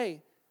all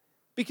away.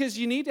 Because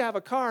you need to have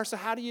a car, so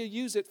how do you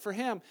use it for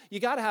Him? You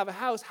got to have a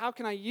house. How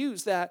can I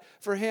use that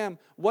for Him?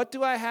 What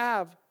do I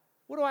have?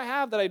 What do I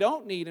have that I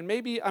don't need and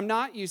maybe I'm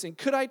not using?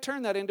 Could I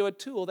turn that into a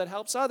tool that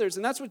helps others?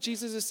 And that's what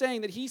Jesus is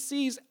saying, that He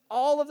sees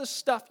all of the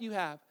stuff you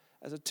have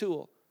as a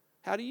tool.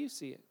 How do you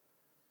see it?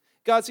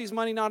 God sees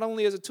money not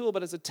only as a tool,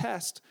 but as a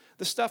test.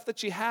 The stuff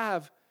that you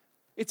have,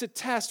 it's a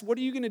test. What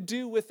are you going to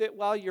do with it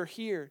while you're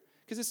here?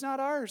 Because it's not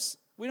ours.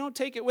 We don't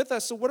take it with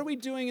us. So what are we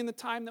doing in the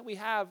time that we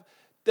have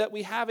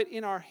it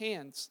in our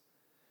hands?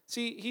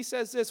 See, he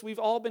says this, we've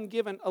all been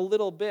given a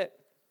little bit.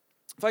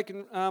 If I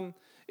can,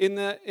 in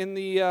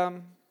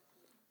the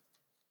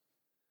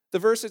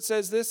verse it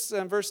says this,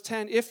 verse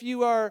 10, if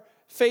you are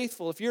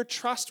faithful, if you're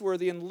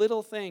trustworthy in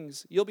little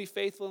things, you'll be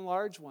faithful in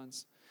large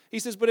ones. He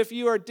says, but if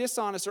you are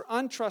dishonest or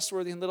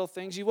untrustworthy in little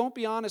things, you won't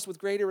be honest with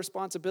greater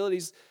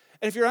responsibilities.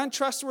 And if you're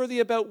untrustworthy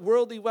about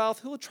worldly wealth,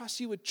 who will trust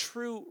you with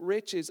true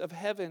riches of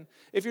heaven?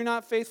 If you're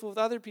not faithful with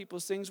other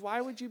people's things,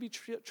 why would you be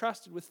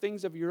trusted with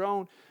things of your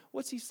own?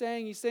 What's he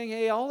saying? He's saying,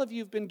 hey, all of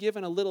you have been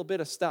given a little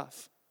bit of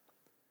stuff.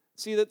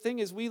 See, the thing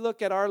is, we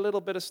look at our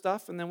little bit of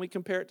stuff, and then we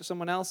compare it to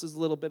someone else's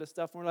little bit of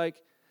stuff, and we're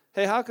like,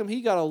 hey, how come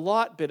he got a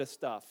lot bit of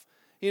stuff?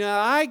 You know,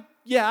 I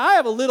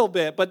have a little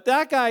bit, but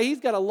that guy, he's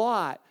got a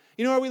lot.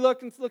 You know, or we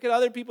look at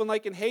other people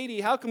like in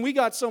Haiti, how come we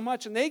got so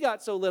much and they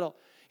got so little?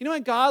 You know,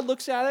 when God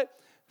looks at it,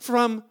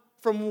 from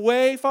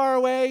way far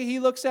away, he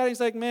looks at it,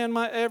 he's like, man,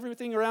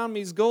 everything around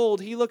me is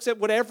gold. He looks at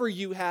whatever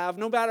you have,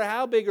 no matter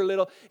how big or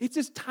little. It's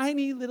this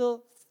tiny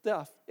little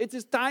stuff. It's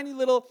this tiny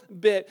little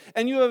bit.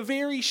 And you have a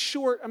very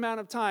short amount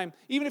of time.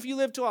 Even if you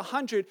live to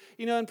 100,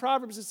 you know, in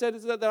Proverbs it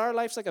said that our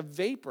life's like a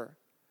vapor.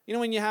 You know,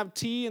 when you have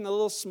tea and the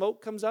little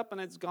smoke comes up and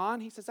it's gone,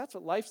 he says that's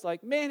what life's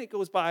like. Man, it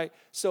goes by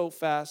so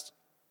fast.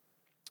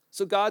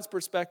 So God's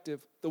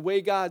perspective, the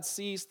way God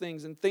sees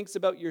things and thinks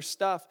about your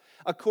stuff,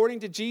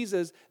 according to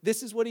Jesus,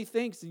 this is what he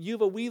thinks. You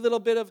have a wee little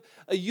bit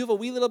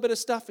of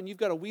stuff, and you've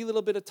got a wee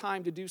little bit of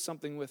time to do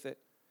something with it.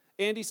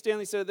 Andy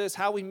Stanley said this,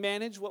 how we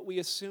manage what we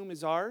assume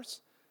is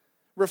ours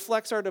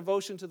reflects our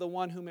devotion to the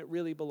one whom it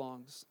really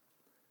belongs.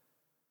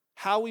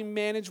 How we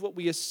manage what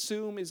we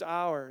assume is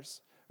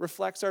ours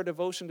reflects our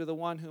devotion to the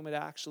one whom it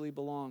actually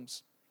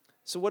belongs.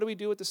 So what do we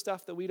do with the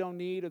stuff that we don't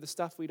need or the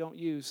stuff we don't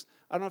use?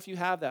 I don't know if you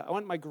have that. I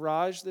went in my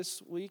garage this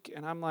week,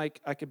 and I'm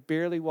like, I could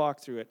barely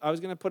walk through it. I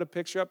was going to put a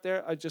picture up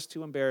there. I'm just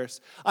too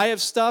embarrassed. I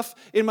have stuff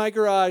in my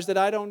garage that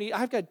I don't need.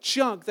 I've got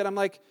junk that I'm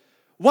like,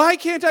 why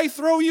can't I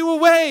throw you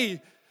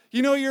away?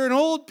 You know, you're an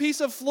old piece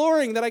of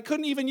flooring that I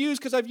couldn't even use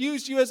because I've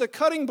used you as a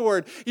cutting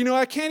board. You know,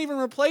 I can't even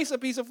replace a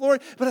piece of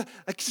flooring, but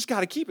I just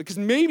got to keep it because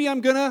maybe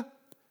I'm going to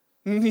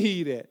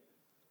need it.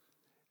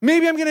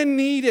 Maybe I'm going to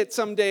need it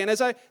someday. And as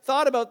I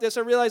thought about this,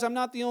 I realized I'm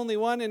not the only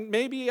one. And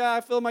maybe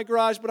I fill my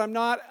garage, but I'm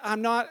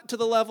not to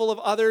the level of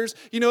others.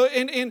 You know,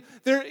 and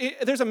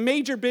there's a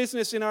major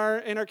business in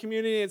our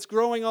community. It's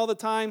growing all the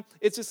time.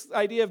 It's this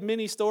idea of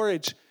mini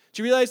storage.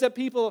 Do you realize that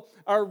people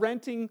are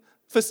renting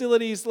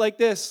facilities like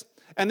this?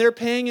 And they're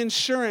paying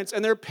insurance,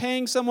 and they're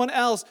paying someone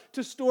else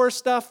to store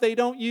stuff they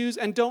don't use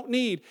and don't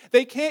need.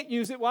 They can't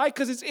use it. Why?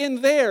 Because it's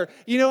in there.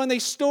 You know, and they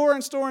store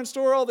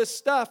all this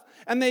stuff,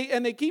 and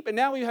they keep it.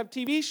 Now we have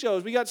TV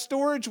shows. We got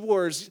Storage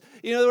Wars,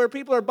 you know, where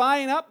people are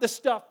buying up the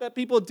stuff that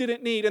people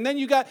didn't need. And then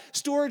you got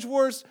Storage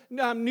Wars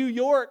New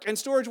York and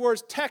Storage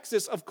Wars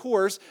Texas, of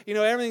course. You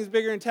know, everything's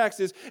bigger in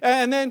Texas.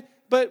 And then,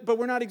 but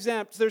we're not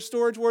exempt. There's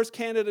Storage Wars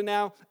Canada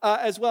now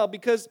as well,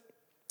 because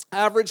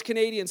average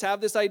Canadians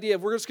have this idea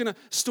of we're just going to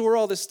store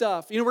all this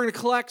stuff. You know, we're going to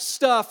collect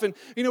stuff, and,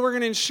 you know, we're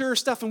going to insure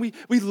stuff, and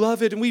we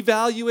love it, and we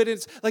value it. And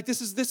it's like, this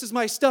is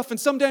my stuff, and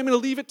someday I'm going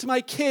to leave it to my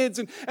kids.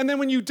 And then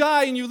when you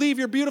die and you leave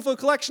your beautiful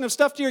collection of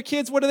stuff to your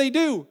kids, what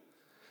do?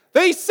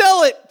 They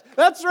sell it.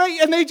 That's right.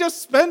 And they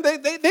just spend, they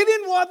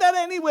didn't want that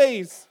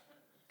anyways.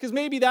 Because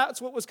maybe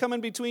that's what was coming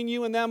between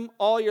you and them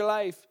all your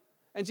life.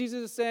 And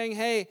Jesus is saying,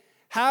 hey,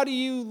 how do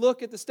you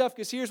look at the stuff?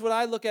 Because here's what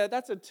I look at.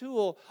 That's a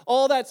tool.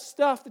 All that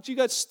stuff that you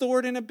got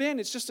stored in a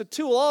bin, it's just a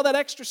tool. All that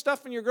extra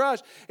stuff in your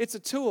garage, it's a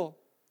tool.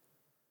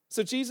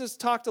 So Jesus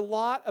talked a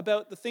lot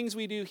about the things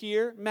we do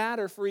here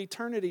matter for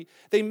eternity.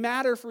 They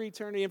matter for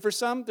eternity. And for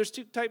some, there's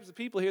two types of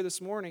people here this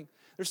morning.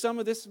 There's some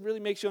of this really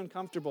makes you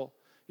uncomfortable.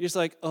 You're just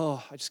like,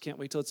 oh, I just can't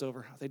wait till it's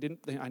over.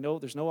 I know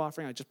there's no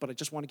offering, but I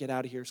just want to get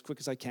out of here as quick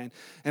as I can.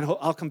 And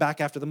I'll come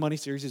back after the money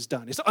series is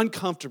done. It's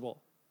uncomfortable.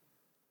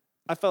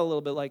 I felt a little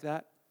bit like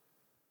that.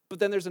 But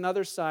then there's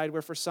another side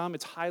where for some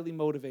it's highly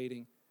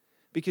motivating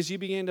because you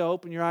begin to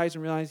open your eyes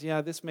and realize,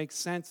 yeah, this makes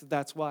sense.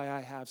 That's why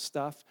I have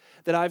stuff,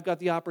 that I've got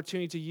the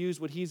opportunity to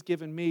use what he's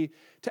given me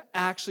to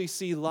actually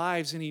see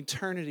lives in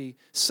eternity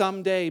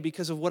someday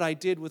because of what I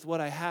did with what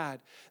I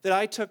had. That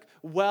I took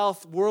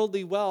wealth,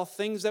 worldly wealth,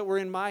 things that were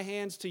in my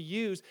hands to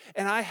use,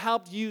 and I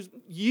helped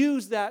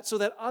use that so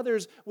that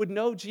others would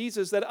know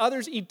Jesus, that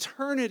others'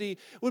 eternity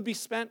would be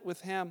spent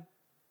with him.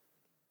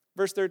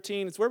 Verse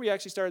 13, it's where we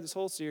actually started this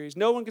whole series.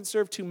 No one can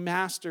serve two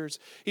masters.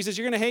 He says,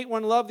 you're going to hate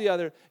one, love the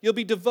other. You'll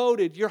be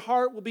devoted. Your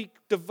heart will be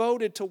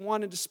devoted to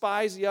one and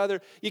despise the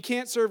other. You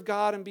can't serve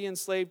God and be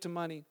enslaved to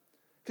money.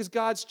 Because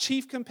God's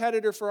chief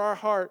competitor for our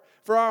heart,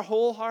 for our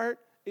whole heart,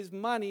 is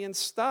money and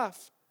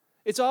stuff.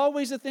 It's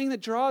always the thing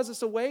that draws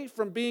us away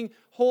from being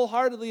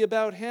wholeheartedly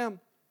about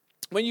him.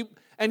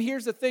 And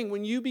here's the thing,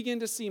 when you begin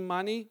to see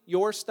money,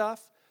 your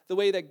stuff, the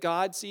way that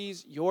God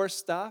sees your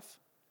stuff,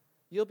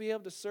 you'll be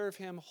able to serve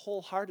him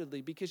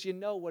wholeheartedly because you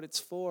know what it's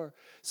for.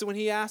 So when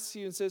he asks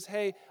you and says,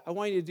 hey, I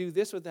want you to do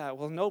this with that.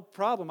 Well, no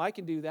problem. I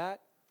can do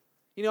that.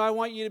 You know, I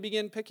want you to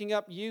begin picking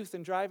up youth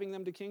and driving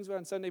them to Kingswood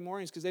on Sunday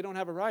mornings because they don't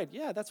have a ride.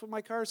 Yeah, that's what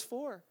my car's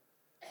for.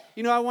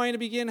 You know, I want you to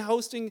begin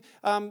hosting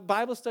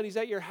Bible studies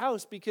at your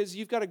house because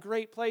you've got a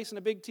great place and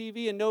a big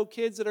TV and no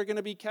kids that are going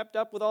to be kept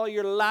up with all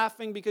your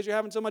laughing because you're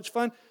having so much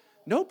fun.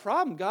 No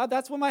problem, God.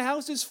 That's what my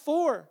house is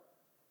for.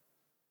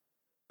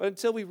 But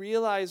until we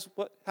realize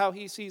how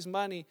he sees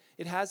money,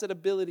 it has that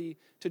ability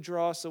to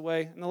draw us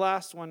away. And the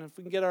last one, if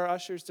we can get our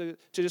ushers to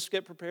just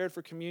get prepared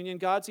for communion,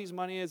 God sees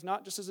money as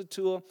not just as a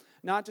tool,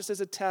 not just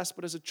as a test,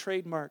 but as a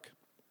trademark.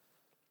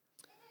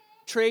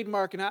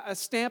 Trademark and a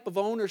stamp of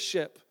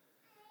ownership.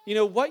 You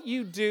know, what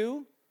you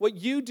do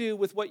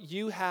with what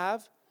you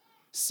have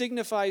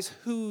signifies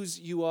whose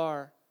you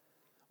are.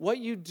 What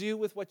you do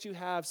with what you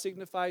have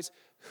signifies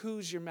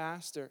who's your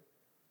master.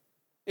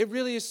 It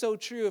really is so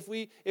true. If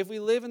we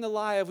live in the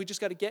lie of we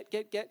just got to get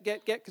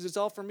because it's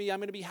all for me, I'm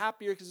going to be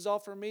happier because it's all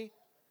for me,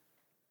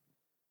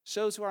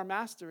 shows who our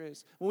master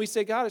is. When we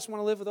say, God, I just want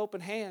to live with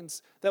open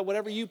hands, that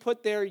whatever you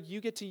put there,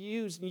 you get to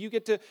use, and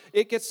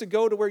it gets to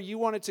go to where you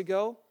want it to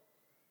go,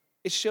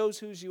 it shows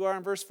whose you are.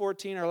 In verse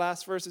 14, our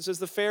last verse, it says,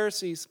 the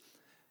Pharisees,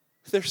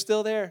 they're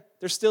still there.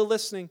 They're still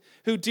listening,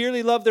 who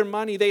dearly love their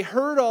money. They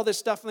heard all this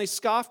stuff, and they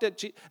scoffed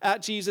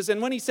at Jesus.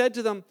 And when he said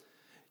to them,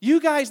 you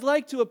guys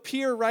like to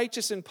appear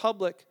righteous in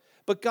public,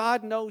 but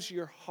God knows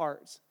your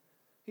hearts.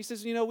 He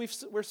says, you know,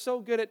 we're so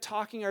good at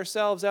talking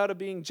ourselves out of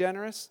being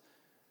generous.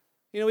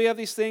 You know, we have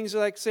these things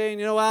like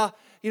saying, I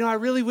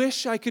really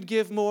wish I could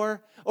give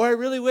more, or I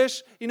really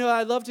wish,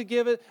 I'd love to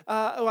give it,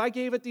 I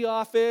gave at the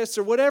office,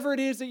 or whatever it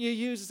is that you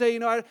use to say,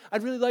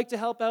 I'd really like to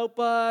help out,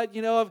 but,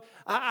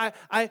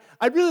 I'd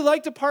really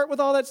like to part with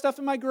all that stuff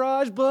in my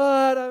garage,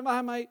 but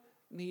I might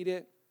need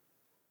it.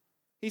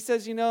 He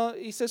says,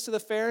 he says to the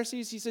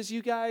Pharisees, he says,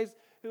 you guys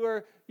who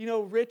are,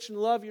 rich and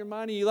love your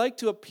money, you like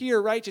to appear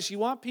righteous. You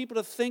want people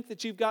to think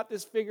that you've got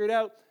this figured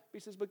out. He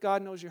says, but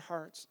God knows your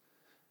hearts.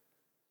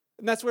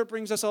 And that's where it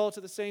brings us all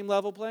to the same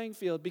level playing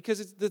field because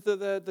it's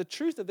the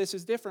truth of this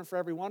is different for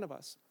every one of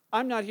us.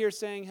 I'm not here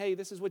saying, hey,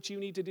 this is what you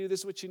need to do, this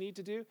is what you need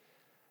to do.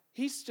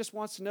 He just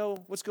wants to know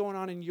what's going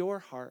on in your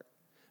heart.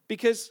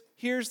 Because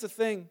here's the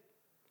thing.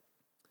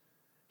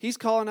 He's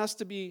calling us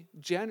to be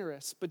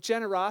generous, but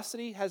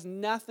generosity has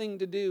nothing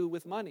to do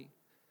with money.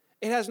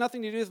 It has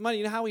nothing to do with money.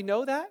 You know how we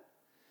know that?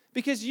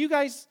 Because you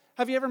guys,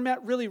 have you ever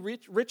met really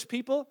rich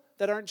people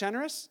that aren't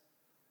generous?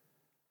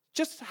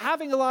 Just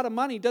having a lot of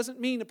money doesn't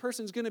mean a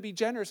person's going to be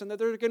generous and that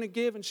they're going to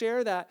give and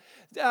share that.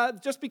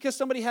 Just because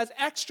somebody has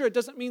extra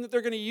doesn't mean that they're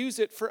going to use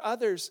it for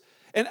others.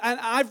 And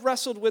I've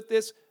wrestled with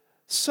this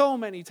so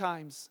many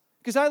times.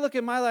 Because I look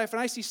at my life and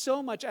I see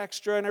so much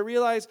extra and I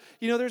realize,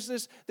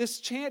 there's this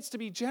chance to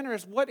be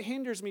generous. What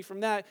hinders me from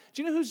that?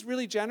 Do you know who's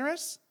really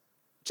generous?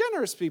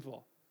 Generous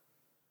people.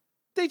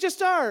 They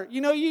just are.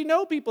 You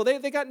know people.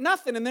 They got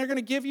nothing and they're going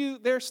to give you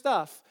their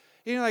stuff.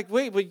 And you're like,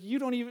 wait, but you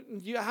don't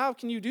even, how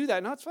can you do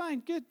that? No, it's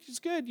fine. Good. It's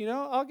good.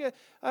 I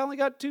only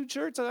got 2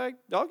 shirts.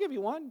 I'll give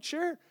you one.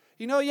 Sure.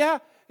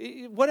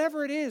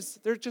 Whatever it is,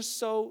 they're just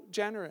so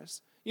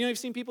generous. You've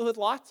seen people with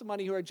lots of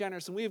money who are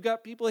generous, and we've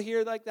got people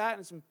here like that, and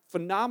it's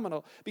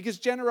phenomenal because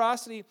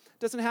generosity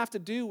doesn't have to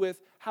do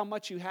with how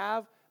much you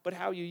have, but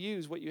how you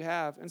use what you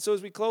have. And so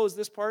as we close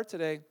this part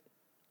today,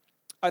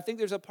 I think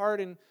there's a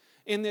part in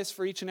this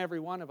for each and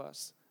every one of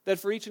us, that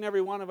for each and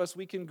every one of us,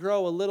 we can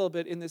grow a little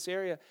bit in this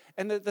area.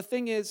 And the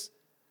thing is,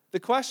 The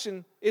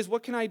question is,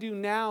 what can I do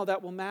now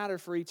that will matter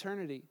for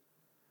eternity?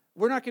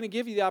 We're not going to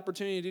give you the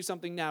opportunity to do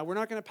something now. We're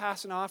not going to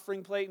pass an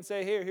offering plate and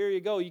say, here you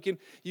go. You can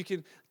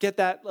get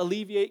that,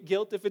 alleviate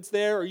guilt if it's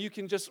there, or you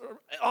can just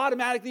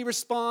automatically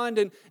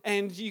respond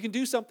and you can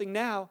do something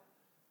now.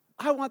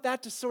 I want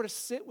that to sort of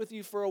sit with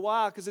you for a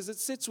while, because as it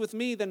sits with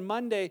me, then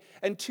Monday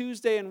and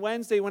Tuesday and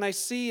Wednesday, when I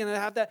see and I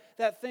have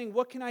that thing,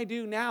 what can I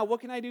do now? What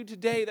can I do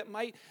today that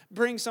might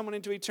bring someone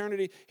into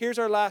eternity? Here's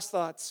our last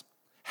thoughts.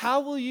 How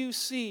will you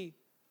see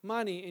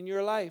money in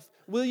your life?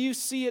 Will you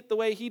see it the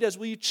way he does?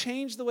 Will you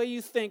change the way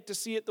you think to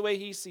see it the way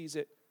he sees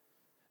it?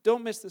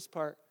 Don't miss this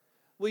part.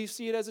 Will you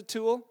see it as a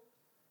tool?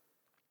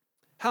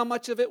 How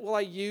much of it will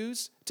I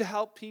use to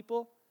help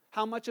people?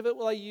 How much of it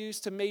will I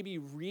use to maybe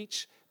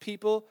reach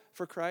people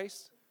for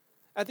Christ?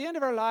 At the end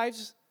of our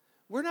lives,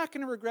 we're not going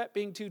to regret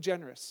being too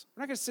generous.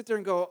 We're not going to sit there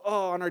and go,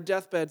 on our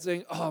deathbed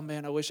saying, oh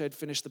man, I wish I'd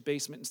finished the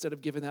basement instead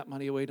of giving that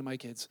money away to my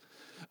kids.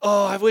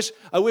 Oh, I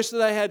wish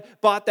that I had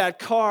bought that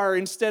car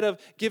instead of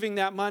giving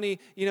that money,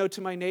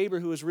 to my neighbor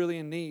who was really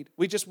in need.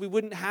 We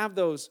wouldn't have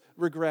those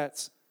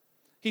regrets.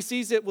 He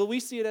sees it. Will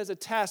we see it as a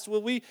test?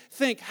 Will we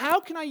think,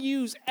 how can I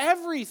use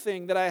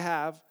everything that I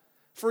have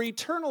for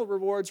eternal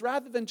rewards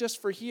rather than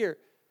just for here?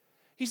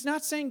 He's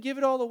not saying give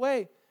it all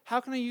away. How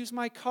can I use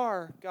my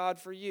car, God,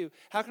 for you?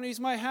 How can I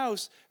use my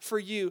house for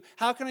you?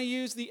 How can I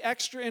use the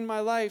extra in my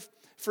life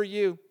for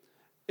you?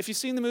 If you've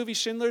seen the movie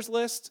Schindler's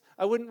List,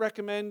 I wouldn't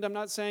recommend, I'm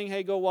not saying,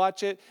 hey, go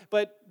watch it,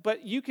 but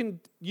you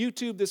can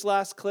YouTube this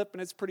last clip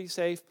and it's pretty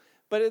safe.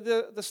 But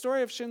the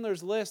story of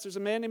Schindler's List, there's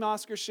a man named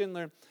Oskar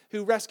Schindler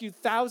who rescued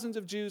thousands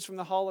of Jews from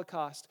the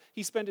Holocaust.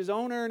 He spent his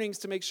own earnings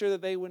to make sure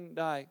that they wouldn't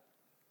die.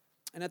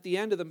 And at the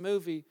end of the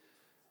movie,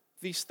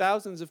 these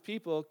thousands of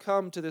people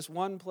come to this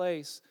one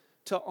place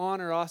to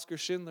honor Oskar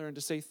Schindler and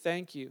to say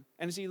thank you.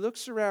 And as he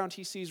looks around,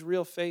 he sees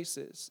real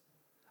faces.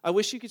 I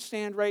wish you could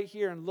stand right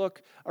here and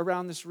look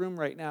around this room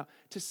right now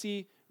to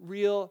see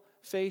real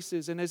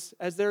faces. And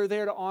as they're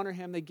there to honor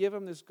him, they give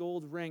him this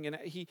gold ring. And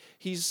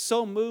he's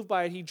so moved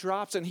by it, he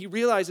drops it. And he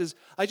realizes,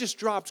 I just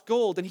dropped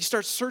gold. And he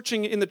starts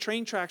searching in the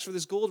train tracks for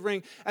this gold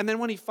ring. And then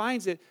when he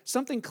finds it,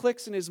 something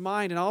clicks in his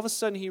mind. And all of a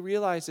sudden he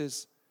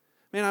realizes,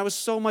 man, I was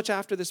so much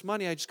after this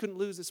money, I just couldn't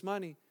lose this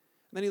money.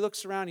 And then he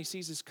looks around, he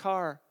sees his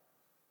car.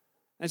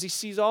 As he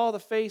sees all the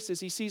faces,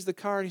 he sees the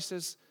car and he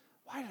says,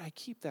 why did I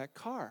keep that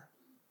car?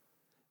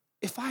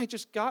 If I had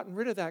just gotten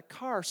rid of that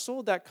car,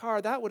 sold that car,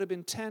 that would have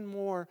been 10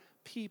 more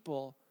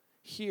people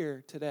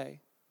here today.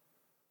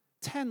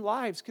 10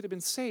 lives could have been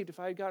saved if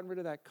I had gotten rid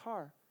of that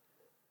car.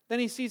 Then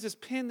he sees this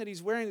pin that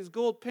he's wearing, this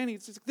gold pin. He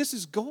says, this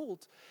is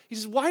gold. He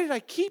says, why did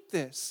I keep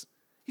this?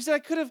 He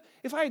said,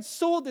 if I had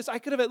sold this, I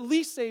could have at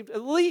least saved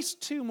at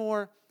least 2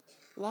 more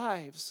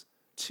lives,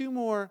 2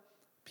 more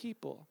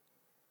people.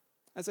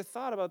 As I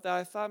thought about that,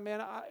 I thought,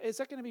 man, is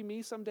that going to be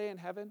me someday in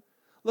heaven?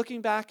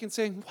 Looking back and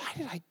saying, why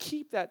did I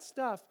keep that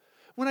stuff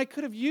when I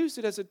could have used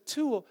it as a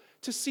tool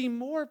to see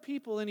more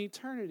people in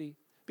eternity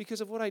because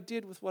of what I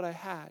did with what I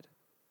had?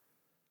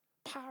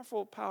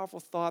 Powerful, powerful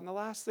thought. And the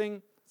last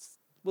thing,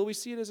 will we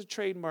see it as a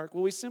trademark?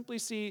 Will we simply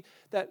see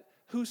that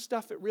whose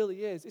stuff it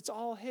really is? It's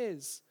all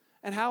his.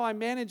 And how I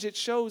manage it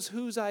shows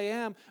whose I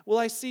am. Will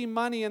I see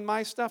money and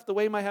my stuff the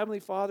way my Heavenly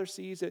Father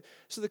sees it?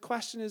 So the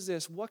question is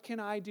this: what can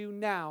I do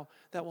now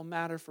that will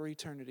matter for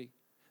eternity?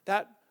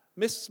 That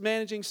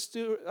mismanaging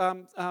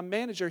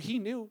manager, he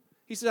knew.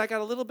 He said, I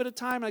got a little bit of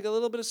time, I got a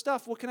little bit of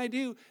stuff. What can I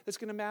do that's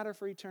going to matter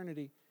for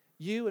eternity?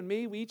 You and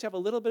me, we each have a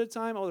little bit of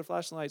time. Oh, they're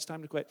flashing lights,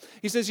 time to quit.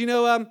 He says,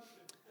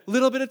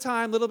 little bit of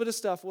time, little bit of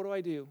stuff. What do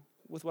I do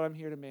with what I'm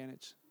here to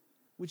manage?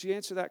 Would you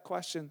answer that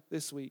question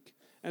this week?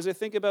 As I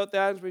think about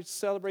that, as we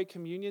celebrate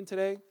communion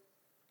today,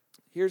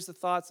 here's the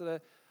thoughts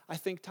that I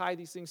think tie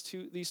these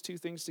two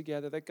things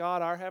together. That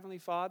God, our Heavenly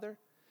Father,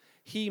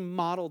 He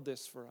modeled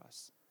this for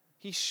us.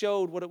 He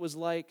showed what it was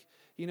like,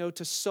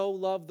 to so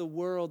love the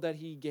world that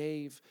He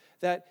gave.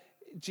 That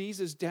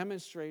Jesus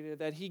demonstrated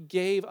that He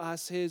gave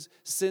us His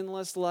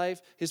sinless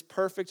life, His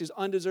perfect, His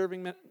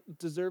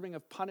deserving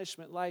of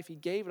punishment life. He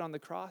gave it on the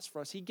cross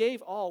for us. He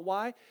gave all.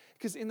 Why?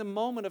 Because in the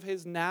moment of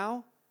His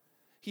now,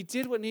 He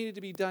did what needed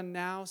to be done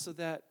now so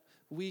that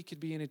we could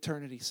be in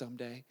eternity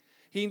someday.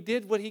 He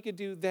did what He could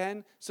do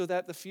then so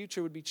that the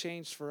future would be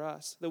changed for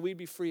us, that we'd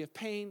be free of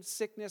pain,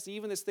 sickness,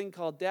 even this thing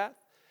called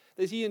death,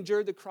 that He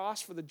endured the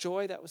cross for the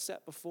joy that was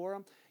set before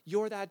Him.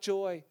 You're that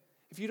joy.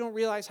 If you don't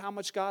realize how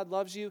much God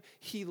loves you,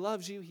 He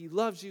loves you, He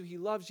loves you, He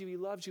loves you, He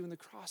loves you, and the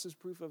cross is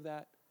proof of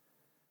that.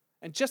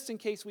 And just in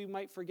case we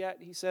might forget,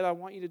 He said, I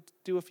want you to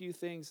do a few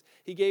things.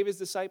 He gave His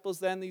disciples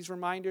then these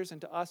reminders, and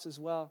to us as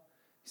well.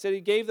 He said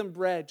He gave them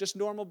bread, just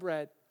normal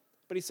bread.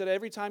 But He said,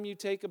 every time you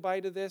take a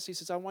bite of this, He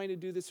says, I want you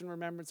to do this in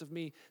remembrance of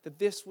me, that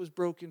this was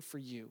broken for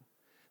you,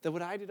 that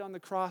what I did on the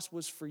cross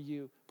was for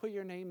you. Put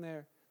your name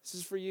there. This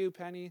is for you,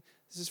 Penny.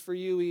 This is for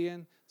you,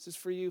 Ian. This is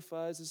for you,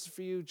 Fuzz. This is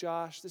for you,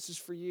 Josh. This is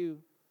for you.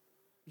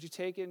 Would you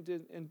take it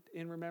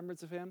in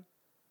remembrance of Him?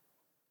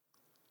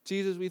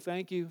 Jesus, we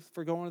thank You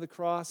for going to the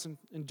cross and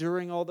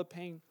enduring all the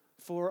pain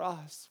for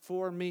us,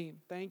 for me.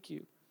 Thank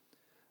You.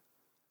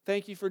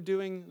 Thank You for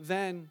doing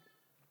then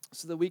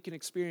so that we can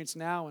experience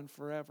now and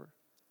forever.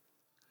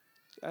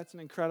 That's an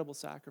incredible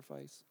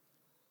sacrifice.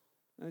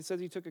 And he says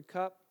he took a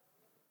cup,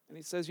 and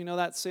he says,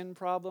 that sin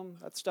problem,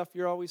 that stuff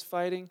you're always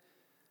fighting,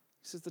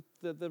 he says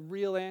the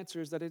real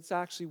answer is that it's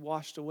actually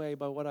washed away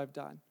by what I've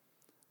done.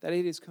 That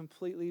it is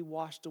completely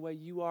washed away.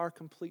 You are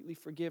completely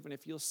forgiven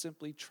if you'll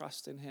simply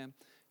trust in him.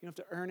 You don't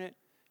have to earn it.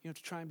 You don't have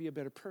to try and be a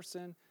better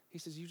person. He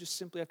says you just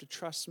simply have to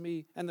trust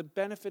me. And the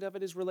benefit of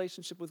it is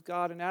relationship with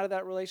God. And out of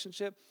that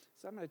relationship, he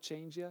says, I'm going to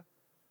change you.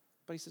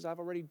 But he says, I've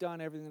already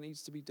done everything that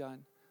needs to be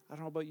done. I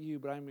don't know about you,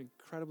 but I'm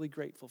incredibly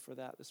grateful for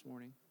that this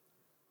morning.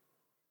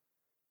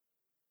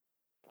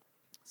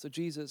 So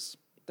Jesus,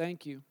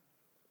 thank you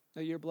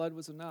that your blood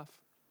was enough,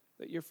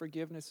 that your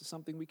forgiveness is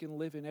something we can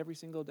live in every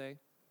single day.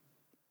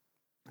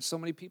 There's so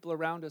many people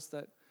around us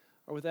that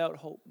are without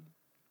hope.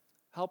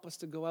 Help us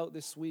to go out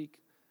this week.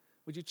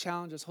 Would you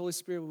challenge us? Holy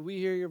Spirit, would we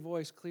hear your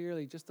voice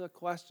clearly? Just a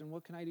question,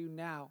 what can I do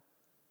now?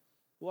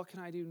 What can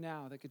I do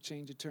now that could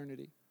change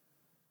eternity?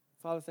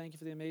 Father, thank you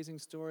for the amazing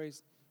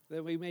stories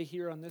that we may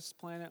hear on this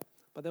planet,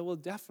 but that we'll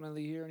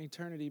definitely hear in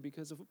eternity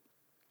because of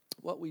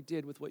what we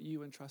did with what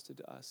you entrusted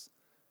to us.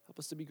 Help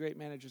us to be great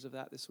managers of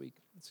that this week.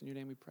 It's in your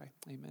name we pray.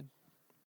 Amen.